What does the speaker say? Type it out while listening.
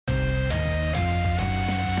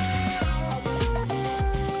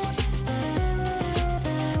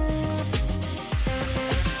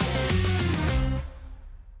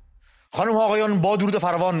خانم ها آقایان، با درود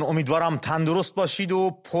فراوان، امیدوارم تندرست باشید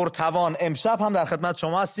و پرتوان. امشب هم در خدمت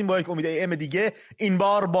شما هستیم با یک امید ام دیگه، این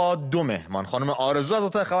بار با دو مهمان. خانم آرزو از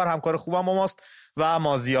اتاق خبر همکار خوبم با ماست و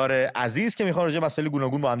مازیار عزیز که میخوان راجع به مسائل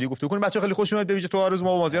گوناگون با هم دیگه گفتگو کنیم. بچه‌ها خیلی خوش اومدید. به ویژه تو آرزو،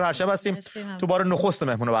 ما با مازیار هر شب هستیم. تو بار نخست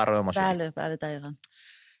مهمون برنامه ما شدی. بله دقیقاً.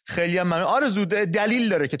 خیلی هم ممنون. آرزو، دلیل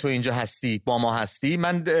داره که تو اینجا هستی، با ما هستی.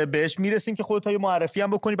 من بهش میرسیم که خودت یه معرفی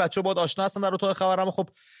هم بکنی. بچه‌ها باهات آشنا هستن در اتاق خبر، اما خب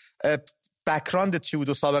بک‌گراندت چی بود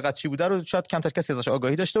و سابقت چی بوده رو شاید کمتر کسی ازش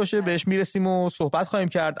آگاهی داشته باشه. بهش میرسیم و صحبت خواهیم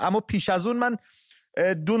کرد. اما پیش از اون من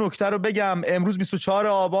دو نکته رو بگم. امروز 24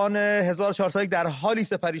 آبان 1401 در حالی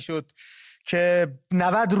سپری شد که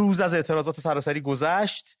 90 روز از اعتراضات سراسری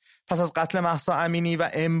گذشت پس از قتل مهسا امینی و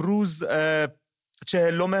امروز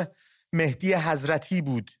 40م مهدی حضرتی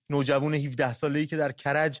بود، نوجوان 17 ساله‌ای که در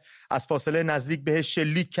کرج از فاصله نزدیک بهش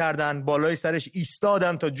شلیک کردن، بالای سرش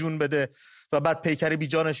ایستادن تا جون بده و بعد پیکر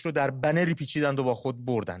بیجانش رو در بنری پیچیدند و با خود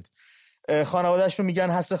بردند. خانواده‌اش رو میگن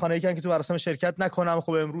حصر خانه‌ای کردن که تو مراسم شرکت نکنم.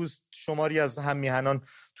 خب امروز شماری از هم میهنان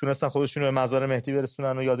تونستن خودشون رو به مزار مهدی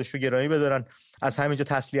برسونن و یادش رو گرامی بدارن. از همینجا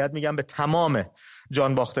تسلیت میگم به تمام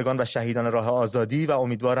جان باختگان و شهیدان راه آزادی و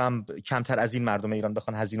امیدوارم کمتر از این مردم ایران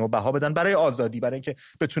بخوان هزینه و بها بدن برای آزادی، برای اینکه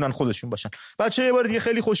بتونن خودشون باشن. بچه‌ها یه بار دیگه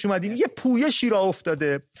خیلی خوش اومدین. یه پویشی راه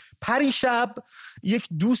افتاده. پریشب یک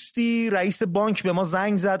دوستی رئیس بانک به ما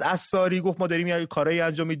زنگ زد، اساری، گفت ما داریم یه کارایی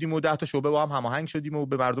انجام میدیم و 10 تا شعبه با هم هماهنگ شدیم و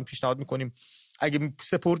به مردم پیشنهاد میکنیم اگه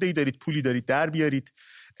سپرده‌ای دارید، پولی دارید، در بیارید.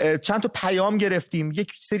 چند تا پیام گرفتیم،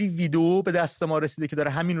 یک سری ویدیو به دست ما رسیده که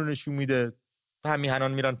داره همین رو نشون میده.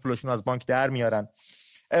 همیهنان میرن پولشون از بانک در میارن.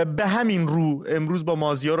 به همین رو امروز با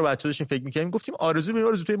مازیار و بچه‌ها داشتیم فکر می‌کردیم، گفتیم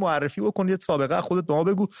آرزو توی معرفی بکن، یه سابقه خودت به ما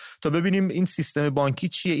بگو تا ببینیم این سیستم بانکی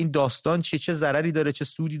چیه، این داستان چیه، چه ضرری داره، چه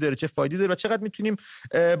سودی داره، چه فایده‌ای داره و چقدر میتونیم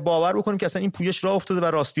باور بکنیم که اصلا این پویش راه افتاده و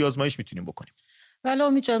راستی آزمایش میتونیم بکنیم. ولی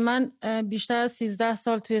امید جان، من بیشتر از 13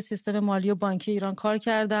 سال توی سیستم مالی و بانکی ایران کار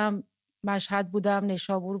کردم. مشهد بودم،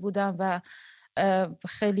 نیشابور بودم و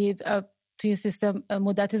خیلی توی سیستم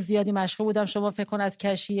مدت زیادی مشغول بودم. شما فکر کن از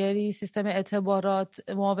کشیری، سیستم اعتبارات،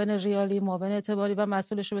 معاون ریالی، معاون اعتباری و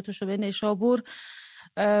مسئول شعبه تو شعبه نیشابور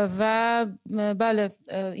و بله،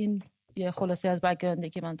 این یه خلاصه از بک‌گراندی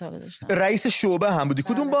که من تا داشتم. رئیس شعبه هم بودی.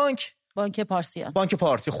 کدوم بانک؟ بانک پارسیان. بانک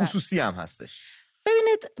پارسی خصوصی هم هستش.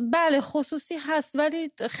 ببینید، بله خصوصی هست،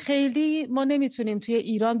 ولی خیلی ما نمیتونیم توی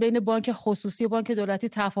ایران بین بانک خصوصی و بانک دولتی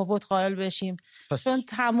تفاوت قائل بشیم، چون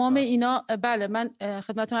تمام اینا، بله من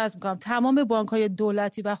خدمتتون عرض میکنم، تمام بانک‌های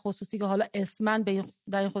دولتی و خصوصی که حالا اسماً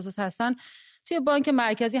در این خصوص هستن توی بانک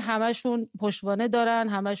مرکزی همشون پشتوانه دارن،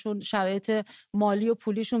 همشون شرایط مالی و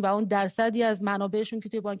پولیشون و اون درصدی از منابعشون که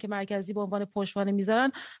توی بانک مرکزی به عنوان پشتوانه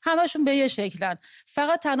میذارن همشون به یه شکلن.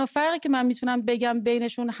 فقط تنها فرقی که من میتونم بگم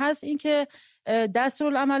بینشون هست این که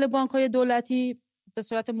دستورالعمل بانک‌های دولتی به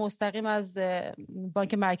صورت مستقیم از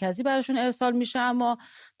بانک مرکزی براشون ارسال میشه، اما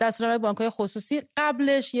دستورالعمل بانک‌های خصوصی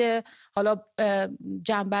قبلش یه حالا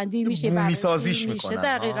جنبندی میشه، بررسی میشه.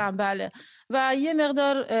 دقیقاً بله. و یه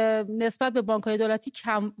مقدار نسبت به بانک‌های دولتی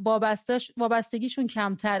کم وابستگیشون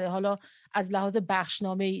کمتره، حالا از لحاظ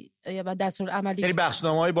بخشنامه‌ای و دستورالعملی. یعنی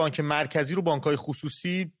بخشنامه‌های بانک مرکزی رو بانک‌های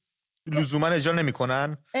خصوصی لزوما اجرا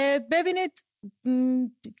نمی‌کنن. ببینید،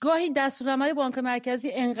 گاهی دستورالعمل بانک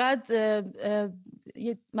مرکزی انقدر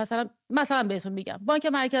مثلا بهتون میگم، بانک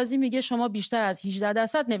مرکزی میگه شما بیشتر از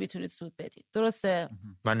 18% نمیتونید سود بدید، درسته؟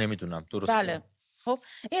 من نمیدونم، درسته؟ بله. خب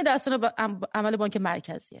این دستورالعمل بانک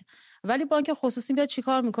مرکزیه، ولی بانک خصوصی میاد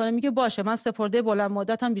چیکار میکنه؟ میگه باشه من سپرده بلند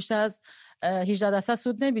مدتم بیشتر از 18%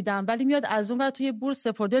 سود نمیدم، ولی میاد از اون ور توی بورس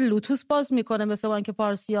سپرده لوتوس باز میکنه مثل بانک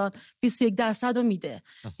پارسیان 21% رو میده.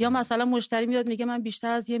 یا مثلا مشتری میاد میگه من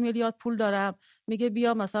بیشتر از 1 میلیارد پول دارم، میگه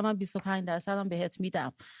بیا مثلا من 25% هم بهت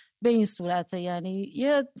میدم. به این صورته. یعنی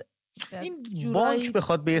یه این بانک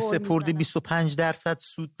بخواد به سپرده 25%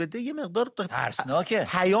 سود بده یه مقدار ترسناکه.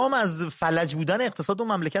 پیام از فلج بودن اقتصاد و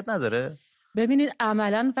مملکت نداره؟ ببینید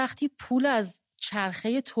عملاً وقتی پول از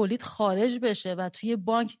چرخه تولید خارج بشه و توی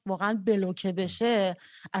بانک واقعا بلوکه بشه،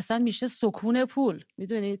 اصلا میشه سکون پول.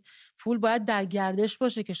 میدونید پول باید در گردش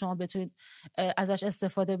باشه که شما بتونید ازش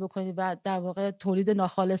استفاده بکنید و در واقع تولید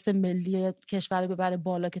ناخالص ملی کشور رو ببره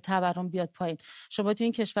بالا که تورم بیاد پایین. شما توی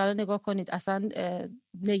این کشور نگاه کنید، اصلا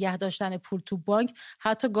نگه داشتن پول تو بانک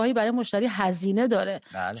حتی گاهی برای مشتری هزینه داره.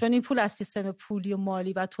 بله. چون این پول از سیستم پولی و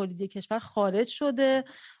مالی و تولیدی کشور خارج شده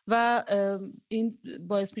و این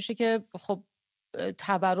باعث میشه که خب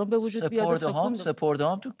تورم به وجود بیاد. سپرده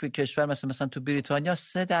هم تو کشور مثلا تو بریتانیا 3%،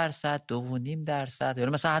 2.5%، یا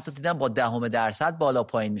مثلا حتی دیدم با 0.1% بالا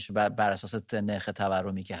پایین میشه بر اساس نرخ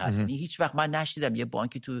تورمی که هست. یعنی هیچ وقت من نشیدم یه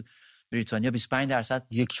بانکی تو بریتانیا 25%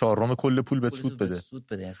 1/4 کل پول به سود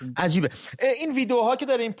بده. عجیبه. این ویدیوها که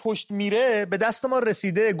داره این پشت میره به دست ما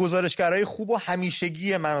رسیده، گزارشگرای خوب و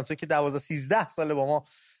همیشگی مناطق که 12-13 ساله با ما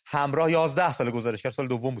همراه، 11 سال گزارشگر، سال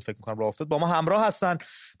دوم بود فکر می‌کنم راه افتاد، با ما همراه هستن.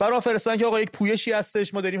 برام فرستادن که آقا یک پویشی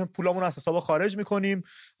هستش، ما داریم پولامون از حساب خارج می‌کنیم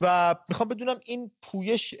و می‌خوام بدونم این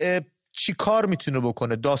پویش چی کار میتونه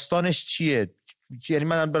بکنه، داستانش چیه؟ یعنی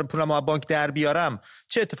من برای پولم از بانک در بیارم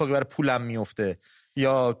چه اتفاقی برای پولم میفته؟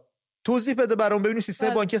 یا توضیح بده برام ببینیم سیستم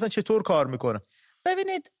بانکی اصلا چطور کار میکنه.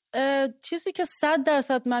 ببینید چیزی که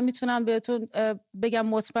 100% من میتونم بهتون بگم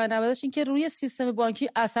مطمئنم ازش این که روی سیستم بانکی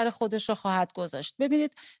اثر خودش رو خواهد گذاشت.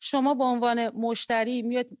 ببینید شما به عنوان مشتری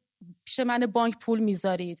میاد پیش من بانک پول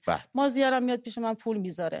میذارید، مازیارم میاد پیش من پول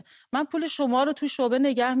میذاره، من پول شما رو توی شعبه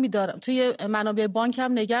نگه میدارم، توی منابع بانک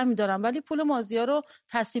هم نگه میدارم، ولی پول مازیار رو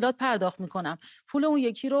تسهیلات پرداخت میکنم، پول اون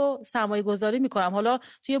یکی رو سرمایه گذاری میکنم. حالا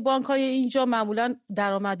توی بانک های اینجا معمولا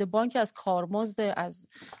درآمد بانک از کارمزد، از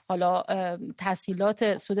حالا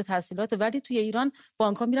تسهیلات، سود تسهیلات، ولی توی ایران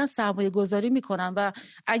بانک ها میرن سرمایه گذاری میکنن و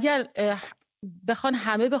اگر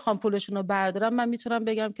همه بخوان پولشون رو بردارن، من میتونم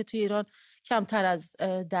بگم که توی ایران کمتر از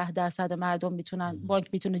 10% مردم میتونن، بانک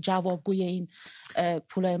میتونه جوابگوی این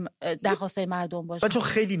پول درخواستای مردم باشه. چون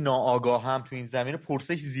خیلی ناآگاه هم تو این زمینه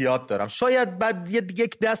پرسش زیاد دارم، شاید بعد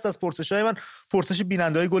یک دست از پرسش‌های من پرسش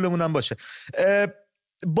بیننده‌های گلمون هم باشه.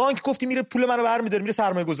 بانک گفتی میره پول منو برمی‌داره میره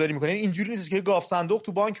سرمایه گذاری میکنه، یعنی اینجوری نیست که گاف صندوق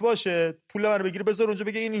تو بانک باشه پول منو بگیره بذار اونجا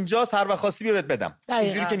بگه این اینجاست هر وقت خواستی بیا بهت بدم،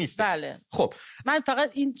 اینجوری که نیست. بله. خب من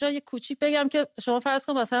فقط اینجا یه کوچیک بگم که شما فرض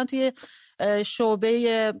کن مثلا توی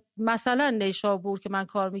شعبه مثلا نیشابور که من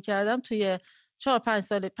کار میکردم، توی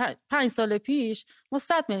 5 سال پیش ما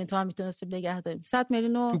 100 میلیون تومان میتونستیم نگه داریم. 100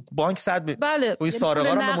 میلیون تو بانک 100 میلیون. بله. این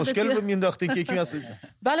سارقا رو به مشکل مینداخته که یکی مثلا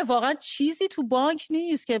بله واقعا چیزی تو بانک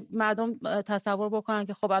نیست که مردم تصور بکنن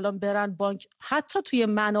که خب الان برن بانک. حتی توی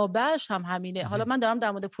منابعش هم همینه. حالا من دارم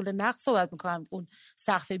در مورد پول نقد صحبت میکنم، اون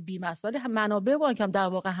سقف بیمه است، ولی منابع بانک هم در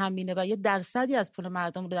واقع همینه و یه درصدی از پول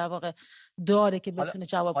مردم رو در واقع داره که بتونه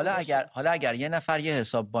جواب بده. حالا اگر یه نفر یه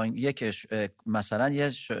حساب بانک مثلا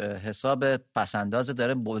یه حساب پسنداز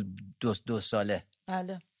داره 2 ساله،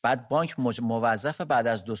 بله، بعد بانک موظف بعد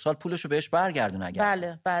از 2 سال پولشو بهش برگردونه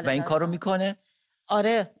اگر بله، و این کارو میکنه.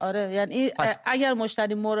 آره یعنی اگر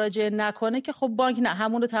مشتری مراجعه نکنه که خب بانک نه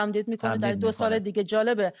همون رو تمدید میکنه در 2 سال دیگه.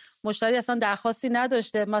 جالبه مشتری اصلا درخواستی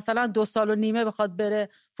نداشته، مثلا 2 سال و نیمه بخواد بره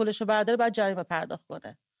پولشو برداره بعد جریمه پرداخت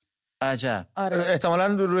کنه. عجب. آره. احتمالاً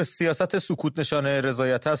روی سیاست سکوت نشانه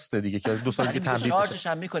رضایت هست دیگه که 2 سال دیگه تمدید شارژش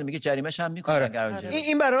هم میکنه، میگه جریمه‌ش هم میکنه. آره.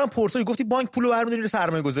 این برای من پرسید، گفتی بانک پولو برمی‌داره میره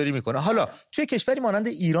سرمایه گذاری میکنه. حالا توی کشوری مانند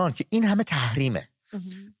ایران که این همه تحریمه،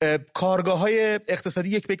 کارگاه‌های اقتصادی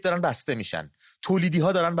یک به یک دارن بسته میشن،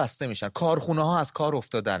 تولیدی‌ها دارن بسته میشن، کارخونه‌ها از کار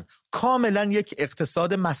افتادن، کاملا یک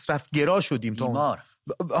اقتصاد مصرفگرا شدیم.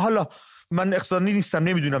 حالا من اقتصادی نیستم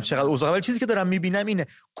نمیدونم چقدر اوضاع، ولی چیزی که دارم میبینم اینه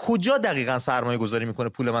کجا دقیقاً سرمایه گذاری میکنه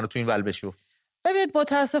پول منو تو این ولبشو. ببینید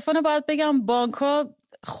متاسفانه باید بگم بانک‌ها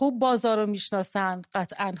خوب بازار رو میشناسن،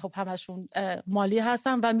 قطعاً خب همشون مالی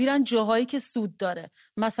هستن و میرن جاهایی که سود داره.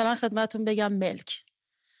 مثلا خدمتتون بگم ملک،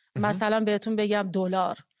 مثلا بهتون بگم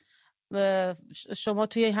دلار. شما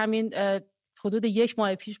توی همین حدود 1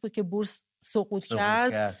 ماه پیش بود که بورس سقوط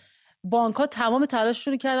کرد. بانک‌ها تمام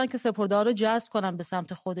تلاششون کردن که سپرده‌ها رو جذب کنن به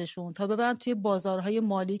سمت خودشون تا ببرن توی بازارهای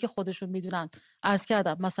مالی که خودشون میدونن. عرض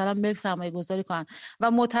کردم مثلا ملک سرمایه گذاری کنن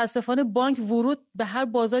و متاسفانه بانک ورود به هر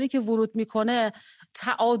بازاری که ورود میکنه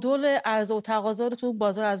تعادل عرضه و تقاضا رو تو اون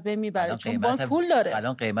بازار از بین میبره، چون بانک پول داره.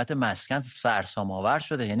 الان قیمت مسکن سرسام‌آور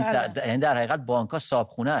شده، یعنی در حقیقت بانک‌ها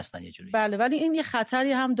صابخونه هستن یه جوری. بله، ولی این یه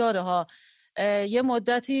خطری هم داره ها. یه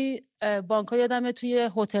مدتی بانک‌ها یادمه توی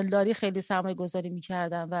هتلداری خیلی سرمایه گذاری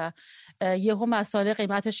می‌کردن و یهو مسائل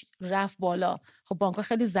قیمتش رفت بالا. خب بانک‌ها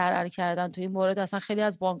خیلی ضرر کردن توی این مورد. اصلا خیلی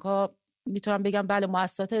از بانک‌ها میتونم بگم بله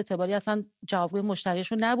مؤسسات اعتباری اصلا جوابگوی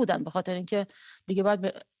مشتریشون نبودن، به خاطر اینکه دیگه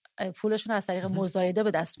باید پولشون از طریق مزایده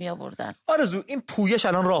به دست می آوردن. آرزو این پویش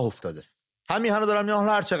الان راه افتاده، همین هنو دارن میان،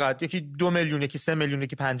 هر چقدر، یکی 2 میلیون، یکی 3 میلیون،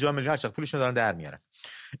 یکی 50 میلیون، هر چقدر پولشون دارن در میارن.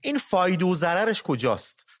 این فایده و ضررش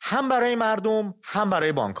کجاست؟ هم برای مردم هم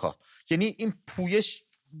برای بانک‌ها. یعنی این پویش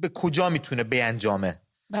به کجا میتونه بیانجامه؟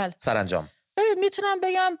 بله. سرانجام میتونم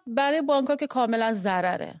بگم برای بانک‌ها که کاملا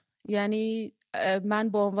ضرره. یعنی من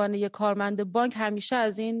به عنوان یک کارمند بانک همیشه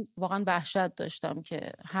از این واقعا وحشت داشتم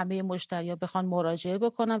که همه مشتری‌ها بخوان مراجعه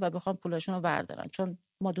بکنن و بخوان پولشون رو بردارن، چون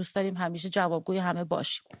ما دوست داریم همیشه جوابگوی همه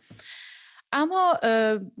باشیم. اما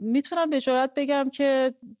میتونم به جرئت بگم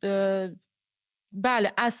که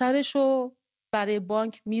بله اثرشو برای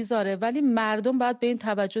بانک میذاره، ولی مردم باید به این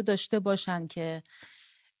توجه داشته باشن که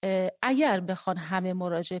اگر بخوان همه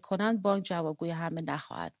مراجعه کنن بانک جوابگوی همه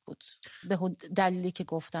نخواهد بود، به دلیلی که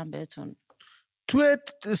گفتم بهتون. تو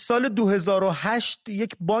سال 2008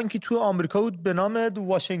 یک بانکی تو آمریکا بود به نام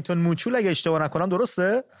واشنگتن موچول اگه اشتباه نکنم،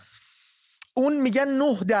 درسته؟ اون میگن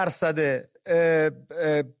 9%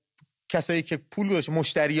 کسایی که پول گذاشت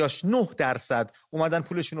مشتریاش 9% اومدن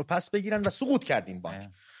پولشون رو پس بگیرن و سقوط کرد این بانک.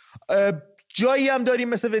 جایی هم داریم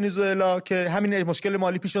مثل ونزوئلا که همین مشکل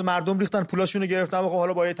مالی پیش شد، مردم ریختن پولاشون رو گرفتن و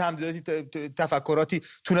حالا با یه تمدیداتی تفکراتی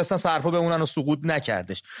تونستن سرپا بمونن و سقوط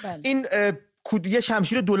نکردش. بله. این یه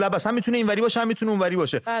شمشیر دولت است، هم میتونه اینوری باشه هم میتونه اونوری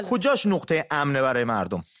باشه. بله. کجاش نقطه امنه برای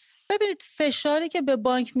مردم؟ ببینید فشاری که به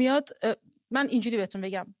بانک میاد، من اینجوری بهتون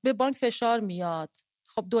بگم، به بانک فشار میاد.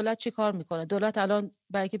 خب دولت چی کار میکنه؟ دولت الان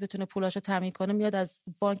برای که بتونه پولاشو تامین کنه میاد از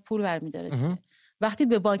بانک پول برمی‌داره. وقتی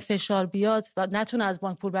به بانک فشار بیاد و نتونه از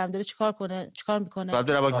بانک پول برمی‌داره چیکار میکنه؟ بعد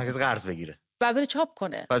بره بانک مرکزی قرض بگیره. بعد بره چاپ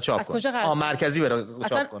کنه. از کجا قرض؟ مرکزی بره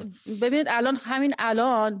چاپ کنه. ببینید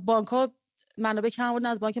الان بانک‌ها منابع کم بودن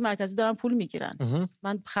از بانک مرکزی دارن پول میگیرن.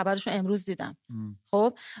 من خبرشو امروز دیدم.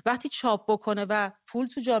 خب وقتی چاپ بکنه و پول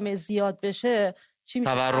تو جامعه زیاد بشه چی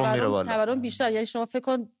میشه؟ تورم میره بالا. تورم بیشتر. یعنی شما فکر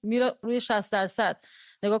کن میره روی 60%.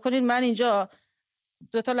 نگاه کنین من اینجا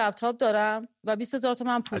 2 تا لپتاپ دارم و 20,000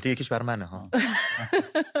 تومان پول. البته یکیش بر منه ها.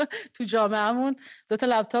 تو جامعهمون 2 تا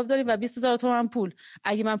لپتاپ داریم و 20,000 تومان پول.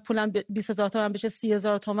 اگه من پولم 20,000 تومان بشه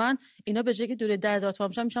 30,000 تومان، اینا به جای که دوره 10,000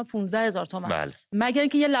 تومان میشن 15,000 تومان. بله. مگر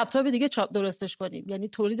اینکه یه لپتاپ دیگه چاپ درستش کنیم، یعنی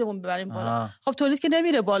تولیدمون ببریم بالا. خب تولید که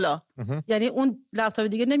نمیره بالا. یعنی اون لپتاپ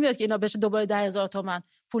دیگه نمیاد که اینا بشه دوباره 10,000 تومان.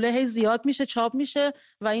 پول هی زیاد میشه، چاپ میشه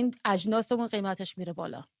و این اجناسمون قیمتش میره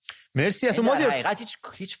بالا. مرسی. اصلا در حقیقت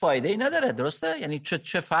هیچ فایده ای نداره، درسته؟ یعنی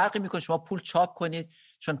چه فرقی میکنه شما پول چاپ کنید؟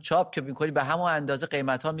 چون چاپ که میکنید به همون اندازه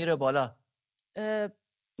قیمت ها میره بالا.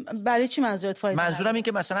 برای چی منظورت فایده؟ منظورم این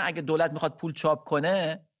که مثلا اگه دولت میخواد پول چاپ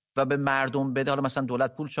کنه و به مردم بده، حالا مثلا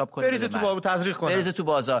دولت پول چاپ کنه بریزه تو بازار تزریق کنه، بریزه تو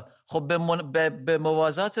بازار، خب به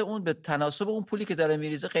موازات اون، به تناسب اون پولی که داره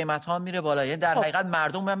میریزه قیمت ها میره بالا. یعنی در حقیقت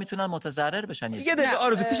مردم هم میتونن متضرر بشن. یه دقیقه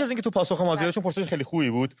آرزو پیش از اینکه تو پاسخ مازیار، چون پرسش خیلی خوبی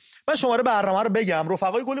بود، من شماره برنامه رو بگم.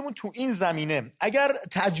 رفقای گلمون تو این زمینه اگر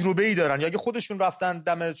تجربه‌ای دارن یا اگه خودشون رفتن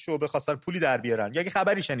دم شعبه خواستن پولی در بیارن یا اگه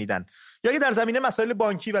خبری شنیدن یا اگه در زمینه مسائل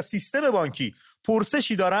بانکی و سیستم بانکی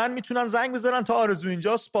پرسشی دارن، میتونن زنگ بزنن تا آرزو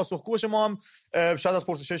اینجاست پاسخگو باشه. ما هم شاید از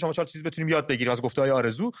پرسش‌های شما چهار چیز بتونیم یاد بگیریم از گفته‌های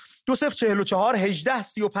آرزو. 2044 18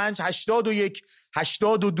 35 81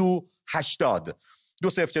 82 80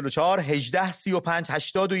 2044 18 35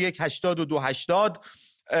 81 82 80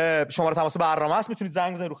 شماره تماس برنامه است. میتونید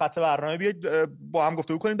زنگ بزنید رو خط برنامه بیاید با هم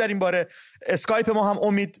گفتگو کنیم در این باره. اسکایپ ما هم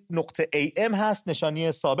امید.am هست،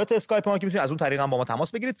 نشانی ثابت اسکایپ ما که میتونید از اون طریق هم با ما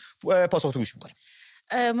تماس بگیرید. پاسخ گوش می‌کنیم.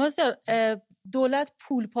 مازیار، دولت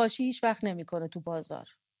پول پاشی هیچ وقت نمیکنه تو بازار.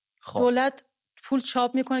 خب. دولت پول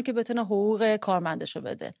چاپ میکنه که بتونه حقوق کارمندشو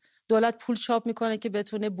بده. دولت پول چاپ میکنه که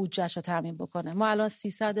بتونه بودجهشو تامین بکنه. ما الان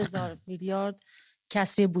 300,000 میلیارد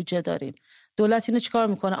کسری بودجه داریم. دولت اینو چیکار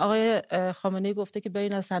میکنه؟ آقای خامنه‌ای گفته که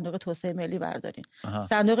برین از صندوق توسعه ملی بردارین.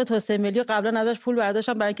 صندوق توسعه ملی قبلا ازش پول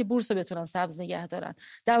برداشتن برای اینکه بورس بتونن سبز نگه دارن.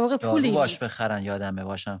 در واقع پولی باش بخرن، یادمه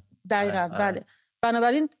باشم. دقیقاً بله.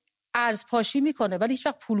 بنابراین ارز پاشی میکنه ولی هیچ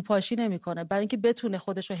وقت پول پاشی نمیکنه. برای اینکه بتونه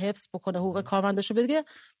خودشو حفظ بکنه، حقوق کارمنداشو بده،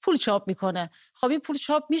 پول چاپ میکنه. خب این پول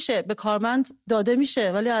چاپ میشه، به کارمند داده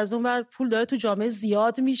میشه، ولی از اون ور پول داره تو جامعه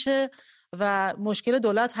زیاد میشه و مشکل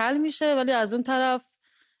دولت حل میشه، ولی از اون طرف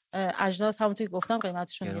اجناس همونطوری که گفتم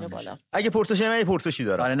قیمتشون میره بالا. اگه پرسشی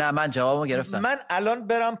دارم. آره نه من جوابمو گرفتم. من الان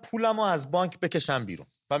برم پولمو از بانک بکشم بیرون.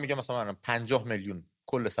 من میگم مثلا من 50 میلیون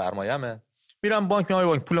کل سرمایه‌مه، میرم بانک، میگم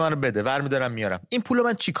بانک پول منو بده، برمی‌دارم میارم. این پول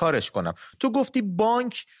من چیکارش کنم؟ تو گفتی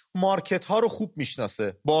بانک مارکت ها رو خوب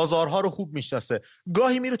میشناسه، بازارها رو خوب میشناسه،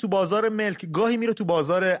 گاهی میره تو بازار ملک، گاهی میره تو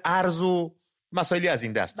بازار ارز و مسائلی از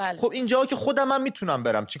این دست. بله. خب اینجا که خودم هم میتونم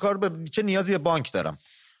برم، چه نیازی به بانک دارم؟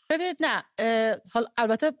 ببینید نه،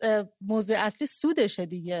 البته موضوع اصلی سودشه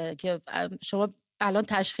دیگه، که شما الان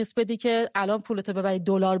تشخیص بدی که الان پولتو ببری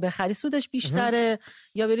دلار بخری سودش بیشتره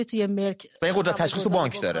یا بری توی ملک. و این قدرت تشخیص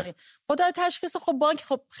بانک داره. قدرت تشخیص خب بانک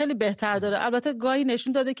خب خیلی بهتر داره. البته گاهی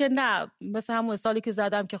نشون داده که نه، مثل همون مثالی که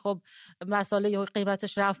زدم که خب مسئله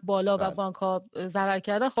قیمتش رفت بالا و بانک ها ضرر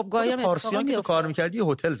کردن. خب گاهی هم پارسیان که تو کار می‌کردی یه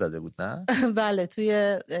هتل زده بود نه؟ بله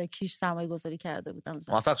توی کیش سرمایه گذاری کرده بودم.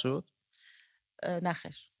 موفق شد؟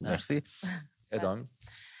 نخیر. مرسی. ادامه.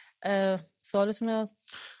 سوالتون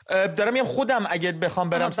دارم میگم خودم اگه بخوام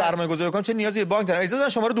برم سرمایه گذاری کنم چه نیازی به بانک دارم؟ اجازه بدن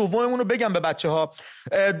شماره دوممون رو بگم به بچه‌ها.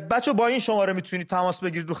 بچه‌ها با این شماره میتونید تماس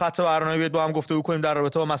بگیرید، رو خط برنامه بیاید با هم گفتگو کنیم در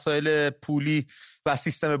رابطه با مسائل پولی و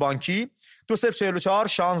سیستم بانکی. 2044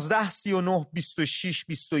 16 39 26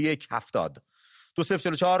 21 70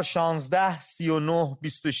 2044 16 39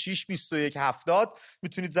 26 21 70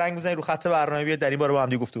 میتونید زنگ بزنید رو خط برنامه در این باره با هم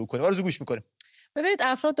دیگه گفتگو کنیم. آرزو گوش می‌کنیم. ببینید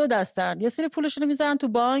افراد دو دستن، یه سری پولشون رو میذارن تو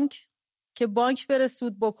بانک که بانک بره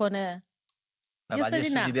سود بکنه، یه سری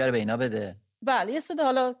سودی بیاره به اینا بده. بله، یه سود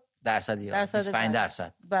حالا درصدی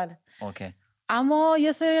 25%. بله. اوکی. اما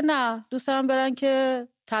یه سری نه، دوست دارن برن که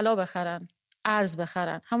طلا بخرن، ارز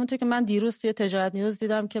بخرن. همونطور که من دیروز توی تجارت نیوز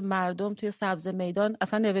دیدم که مردم توی سبز میدان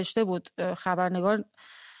اصلا نوشته بود، خبرنگار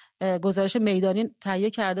گزارش میدانی تهیه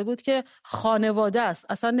کرده بود که خانواده است،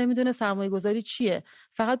 اصلا نمیدونه سرمایه گذاری چیه،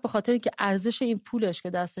 فقط به خاطر اینکه ارزش این پولش که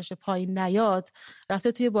دستش پایین نیاد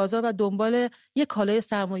رفته توی بازار و دنبال یه کالای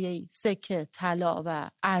سرمایه‌ای، سکه، طلا و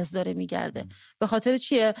ارز داره میگرده. به خاطر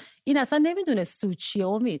چیه؟ این اصلا نمیدونه سود چیه.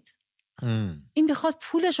 امید این میخواد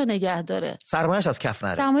پولش رو نگه داره، سرمایه‌اش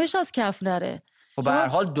از کف نره. خب به هر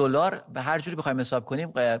حال دلار به هر جوری بخوایم حساب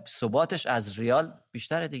کنیم ثباتش از ریال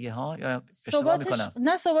بیشتره دیگه ها، یا اشتباه میکنم؟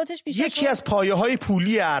 نه ثباتش بیشتره. یکی از پایه‌های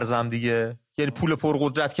پولی ارزم دیگه، یعنی پول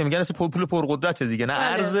پرقدرت که میگن اصلا پول پرقدرت دیگه، نه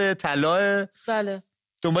ارز، طلا. بله.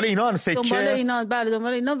 دنبال اینا سکه.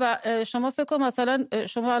 دنبال اینا و شما فکر کن مثلا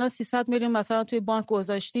شما الان 300 میلیون مثلا توی بانک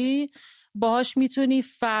گذاشتی، باهاش میتونی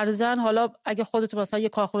فرضاً حالا اگه خودت مثلا یه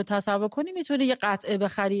کارخونه تصور کنی میتونی یه قطعه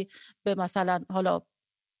بخری به مثلا حالا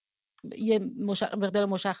یه مقدار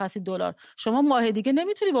مشخصی دلار. شما ماه دیگه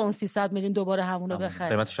نمیتونی با اون 300 میلیون دوباره همونو بخری،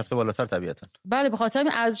 قیمتش رفته بالاتر طبیعتاً. بله، به خاطر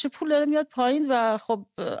این ارزش پول داره میاد پایین و خب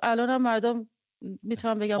الان هم مردم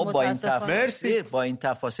میتونم بگم با این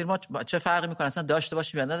تفاصیل ما چه فرقی میکنه اصلا داشته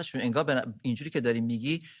باشیم یا نداشته؟ انگار اینجوری که داری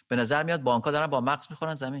میگی به نظر میاد بانک‌ها دارن با مغز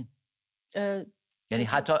میخورن زمین. یعنی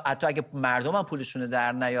حتی اگه مردم هم پولشون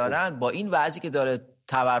در نیارن، با این وضعی که داره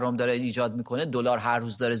تورم داره ایجاد میکنه، دلار هر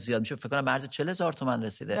روز داره زیاد میشه، فکر کنم مرز 40,000 تومان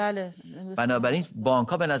رسیده. بله. بنابراین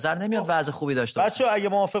بانک‌ها به نظر نمیاد وضع خوبی داشته باشن. بچه‌ها اگه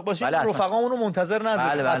موافق باشید رفقامون رو منتظر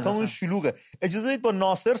نذارید، خطمون شلوغه. اجازه بدید با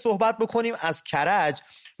ناصر صحبت بکنیم از کرج.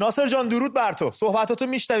 ناصر جان درود بر تو. صحبتاتو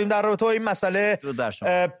میشنویم در رابطه با این مسئله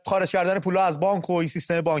خارج کردن پولا از بانک و این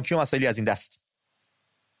سیستم بانکی و مسائلی از این دست.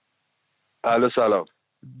 الو سلام.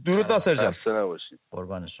 درود ناصر جان. خسته نباشید.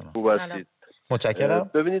 قربان شما. خوب هستید؟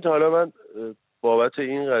 متشکرم. ببینید حالا من بابت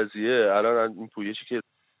این قضیه الان این پویشی که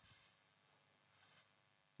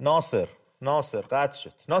ناصر قطع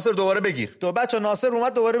شد. ناصر دوباره بگیر. بچه‌ها ناصر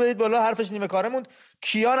اومد دوباره بدید بالا، حرفش نیمه کاره موند.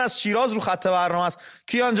 کیان از شیراز رو خط برنامه است.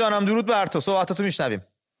 کیان جانم درود بر تو. صحبتاتو میشنویم.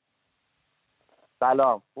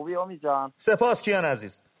 سلام. خوبی امید جان؟ سپاس کیان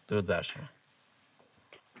عزیز. درود بر شما.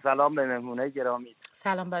 سلام به مهمونه گرامی.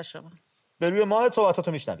 سلام بر شما. به روی ماه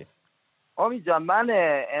صحبتاتو میشنویم. امید جان من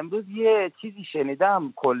امروز یه چیزی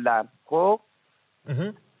شنیدم کلا. خب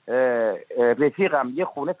رفیقم یه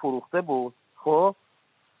خونه فروخته بود. خب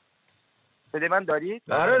بده من دارید؟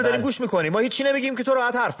 آره داریم گوش میکنیم. ما هیچی نمیگیم که تو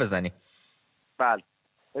راحت حرف بزنی. بله.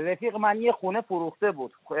 رفیق من یه خونه فروخته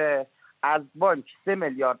بود، از بانک 3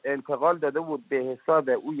 میلیارد انتقال داده بود به حساب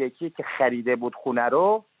او یکی که خریده بود خونه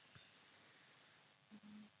رو.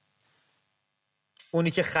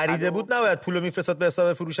 اونی که خریده بود نباید پولو میفرستاد به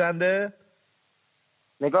حساب فروشنده؟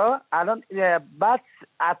 نگاه الان بعد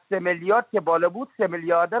از 3 میلیارد که بالا بود 3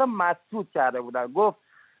 میلیارد رو مسدود کرده بودن. گفت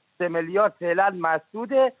 3 میلیارد فعلا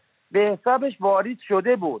مسدوده، به حسابش واریز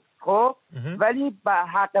شده بود. خب ولی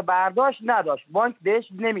حق برداشت نداشت، بانک بهش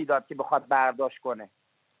نمیداد که بخواد برداشت کنه.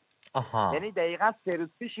 یعنی دقیقاً 3 روز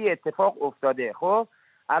پیش یه اتفاق افتاده. خب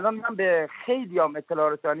الان من به خیلیام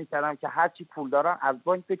اطلاع رسانی کردم که هر چی پول دارن از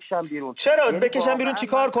بانک بکشن بیرون. چرا یعنی بکشن بیرون؟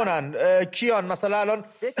 چیکار کنن کیان؟ مثلا الان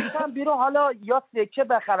بکشن بیرون، حالا یا سکه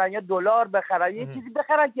بخرن یا دلار بخرن، یه چیزی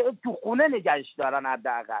بخرن که تو خونه نگهش دارن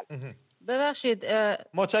حداقل. ببخشید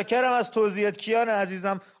متشکرم از توضیحات کیان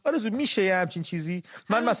عزیزم. آرزو میشه یه همچین چیزی؟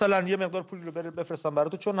 من مثلا یه مقدار پول رو بفرستم برای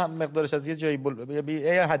تو، چون هم مقدارش از یه جایی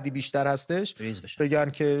یه حدی بیشتر هستش بگن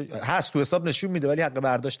که هست تو حساب نشون میده ولی حق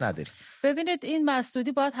برداشت نداری. ببینید این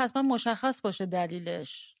مسدودی باید حتما مشخص باشه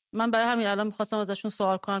دلیلش. من برای همین الان می‌خواستم ازشون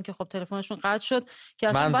سوال کنم که خب تلفنشون قطع شد که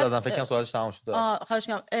اصلا من زدم فکر کنم سوالش تمام شد. خواهش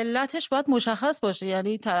می‌کنم علتش باید مشخص باشه،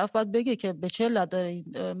 یعنی طرف باید بگه که به چه علت داره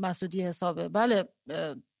این مسدودی حسابه. بله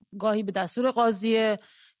گاهی به دستور قاضیه،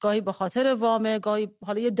 گاهی به خاطر وامه، گاهی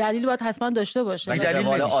حالا یه دلیل باید حتما داشته باشه.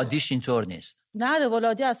 دلیل عادیش اینطور نیست. نه روال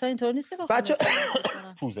عادی اصلا اینطور نیست که بچه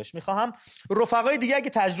پوزش میخوام رفقای دیگه اگه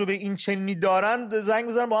تجربه این چنینی دارن زنگ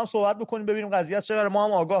بزنن با هم صحبت بکنیم ببینیم قضیه از چه قراره، ما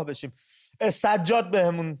هم آگاه بشیم. سجاد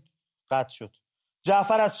بهمون قطع شد.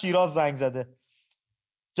 جعفر از شیراز زنگ زده.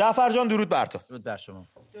 جعفر جان درود بر تو. درود بر شما.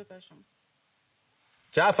 درود بر شما.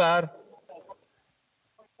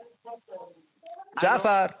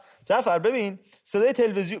 جعفر ببین صدای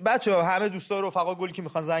تلویزیون بچه‌ها، همه دوستای رفقا گلی که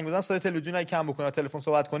میخوان زنگ بزنن صدای تلویزیون اگه کم بکنن تلفن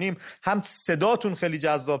صحبت کنیم، هم صداتون خیلی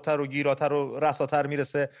جذابتر و گیراتر و رساتر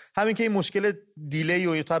میرسه، همین که این مشکل دیلی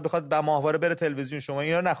و تا بخواد به ماهواره بره تلویزیون شما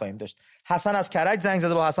اینا رو نخواهیم داشت. حسن از کرج زنگ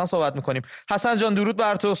زده، با حسن صحبت میکنیم. حسن جان درود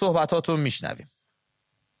بر تو، صحبتاتو میشنویم.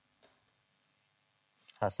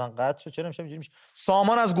 حسن قطع شد، چرا میشه اینجوری میشه؟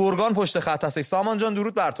 سامان از گرگان پشت خط هست. سامان جان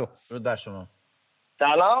درود بر تو. درود بر شما.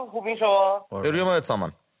 سلام، خوبین شما؟ روی مورد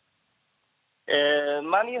سامان.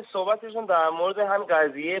 من یه صحبتشون در مورد هم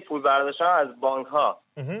قضیه پول برداشتن از بانک ها.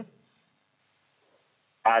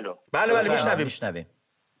 الو. بله میشنویم.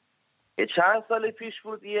 چند سال پیش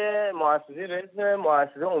بود یه مؤسسه به اسم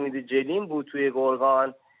مؤسسه امید جلین بود توی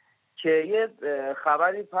گرگان که یه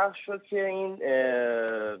خبری پخش شد که این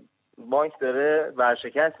بانک داره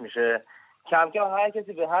ورشکست میشه. کم کم هر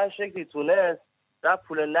کسی به هر شکلی تونست رفت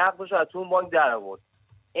پول نقدش از اون بانک در آورد.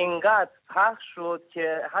 اینقدر پخش شد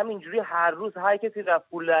که همینجوری هر روز هر کسی رفت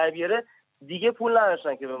پول در بیاره، دیگه پول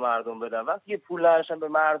نداشتن که به مردم بدن. وقتی پول نداشتن به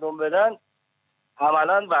مردم بدن،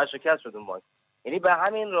 عملاً ورشکست شد اون بانک. یعنی به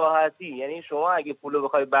همین راحتی، یعنی شما اگه پولو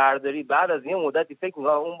بخوای برداری بعد از یه مدتی فکر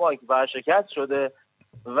می‌کنی اون بانک ورشکست شده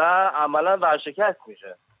و عملاً ورشکست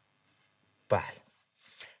میشه. بله.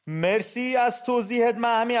 مرسی از توضیحت.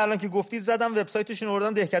 من همین الان که گفتی زدم وبسایتشون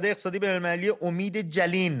آوردم، دهکده اقتصادی بین‌المللی امید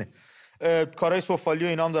جلین. کارهای سفالی و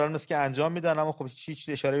اینا هم دارن مثل که انجام میدن، اما خب هیچ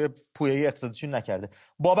اشاره به پویایی اقتصادیشون نکرده.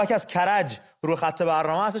 بابک از کرج رو خط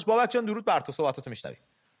برنامه هستش. بابک جان درود بر تو، صحبتاتو میشنویم.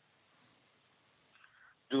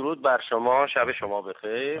 درود بر شما، شب شما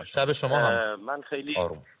بخیر. شب شما هم. من خیلی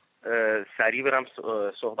آروم سریع برم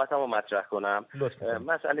صحبتمو مطرح کنم.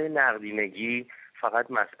 مسئله نقدینگی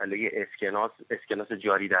فقط مسئله اسکناس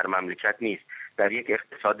جاری در مملکت نیست. در یک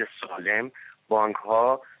اقتصاد سالم بانک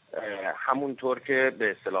ها همونطور که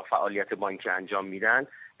به اصطلاح فعالیت بانکی انجام میدن،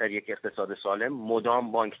 در یک اقتصاد سالم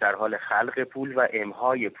مدام بانک در حال خلق پول و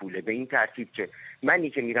امهای پوله، به این ترتیب که منی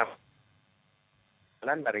که میرم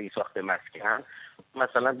مثلا برای ساخت مسکن،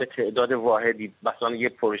 مثلا به تعداد واحدی، مثلا یه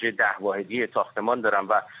پروژه 10 واحدی ساختمان دارم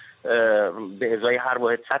و به ازای هر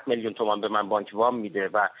واحد 100 میلیون تومان به من بانک وام میده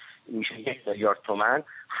و میشه 1 میلیارد تومان،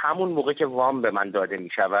 همون موقع که وام به من داده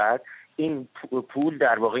میشود این پول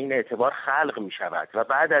در واقع این اعتبار خلق می شود و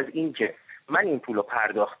بعد از اینکه من این پول رو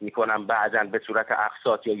پرداخت می کنم، بعداً به صورت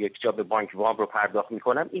اقساط یا یک جا به بانک وام رو پرداخت می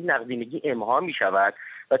کنم، این نقدینگی امها می شود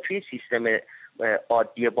و توی سیستم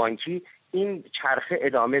عادی بانکی این چرخه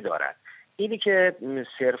ادامه دارد. اینی که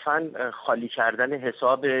صرفاً خالی کردن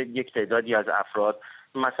حساب یک تعدادی از افراد،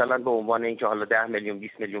 مثلا به عنوان اینکه حالا 10 میلیون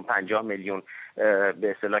 20 میلیون 50 میلیون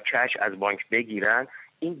به اصطلاح کش از بانک بگیرن،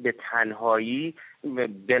 این به تنهایی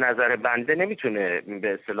به نظر بنده نمیتونه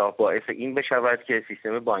به اصطلاح باعث این بشود که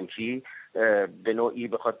سیستم بانکی به نوعی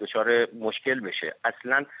بخواد دچار مشکل بشه.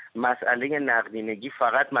 اصلا مسئله نقدینگی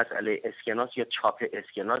فقط مسئله اسکناس یا چاپ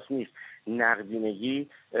اسکناس نیست. نقدینگی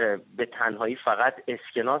به تنهایی فقط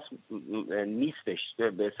اسکناس نیستش.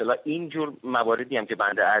 به اصطلاح اینجور مواردی هم که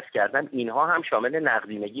بنده عرض کردم اینها هم شامل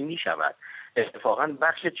نقدینگی میشود. اتفاقا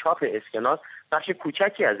بخش چاپ اسکناس بخش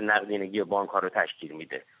کوچکی از نقدینگی بانک ها رو تشکیل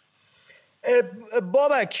میده.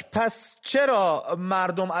 بابک پس چرا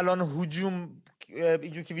مردم الان هجوم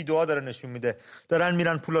اینجور که ویدیوها داره نشون میده دارن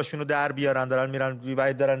میرن پولاشونو در بیارن، دارن میرن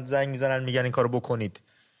دارن زنگ میزنن میگن این کارو بکنید؟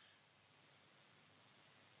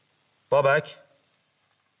 بابک؟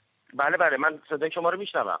 بله من صدای شما رو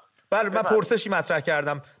میشنوم. بله من پرسشی مطرح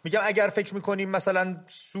کردم، میگم اگر فکر میکنیم مثلا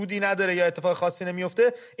سودی نداره یا اتفاق خاصی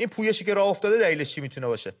نمیفته، این پویشی که راه افتاده دلیلش چی میتونه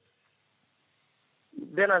باشه؟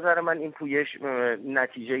 به نظر من این پویش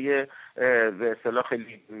نتیجه به اصطلاح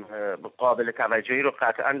خیلی قابل توجهی رو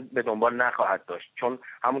قطعا به دنبال نخواهد داشت، چون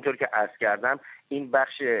همونطور که عرض کردم این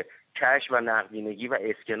بخش کش و نقدینگی و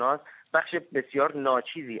اسکناس بخش بسیار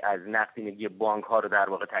ناچیزی از نقدینگی بانک ها رو در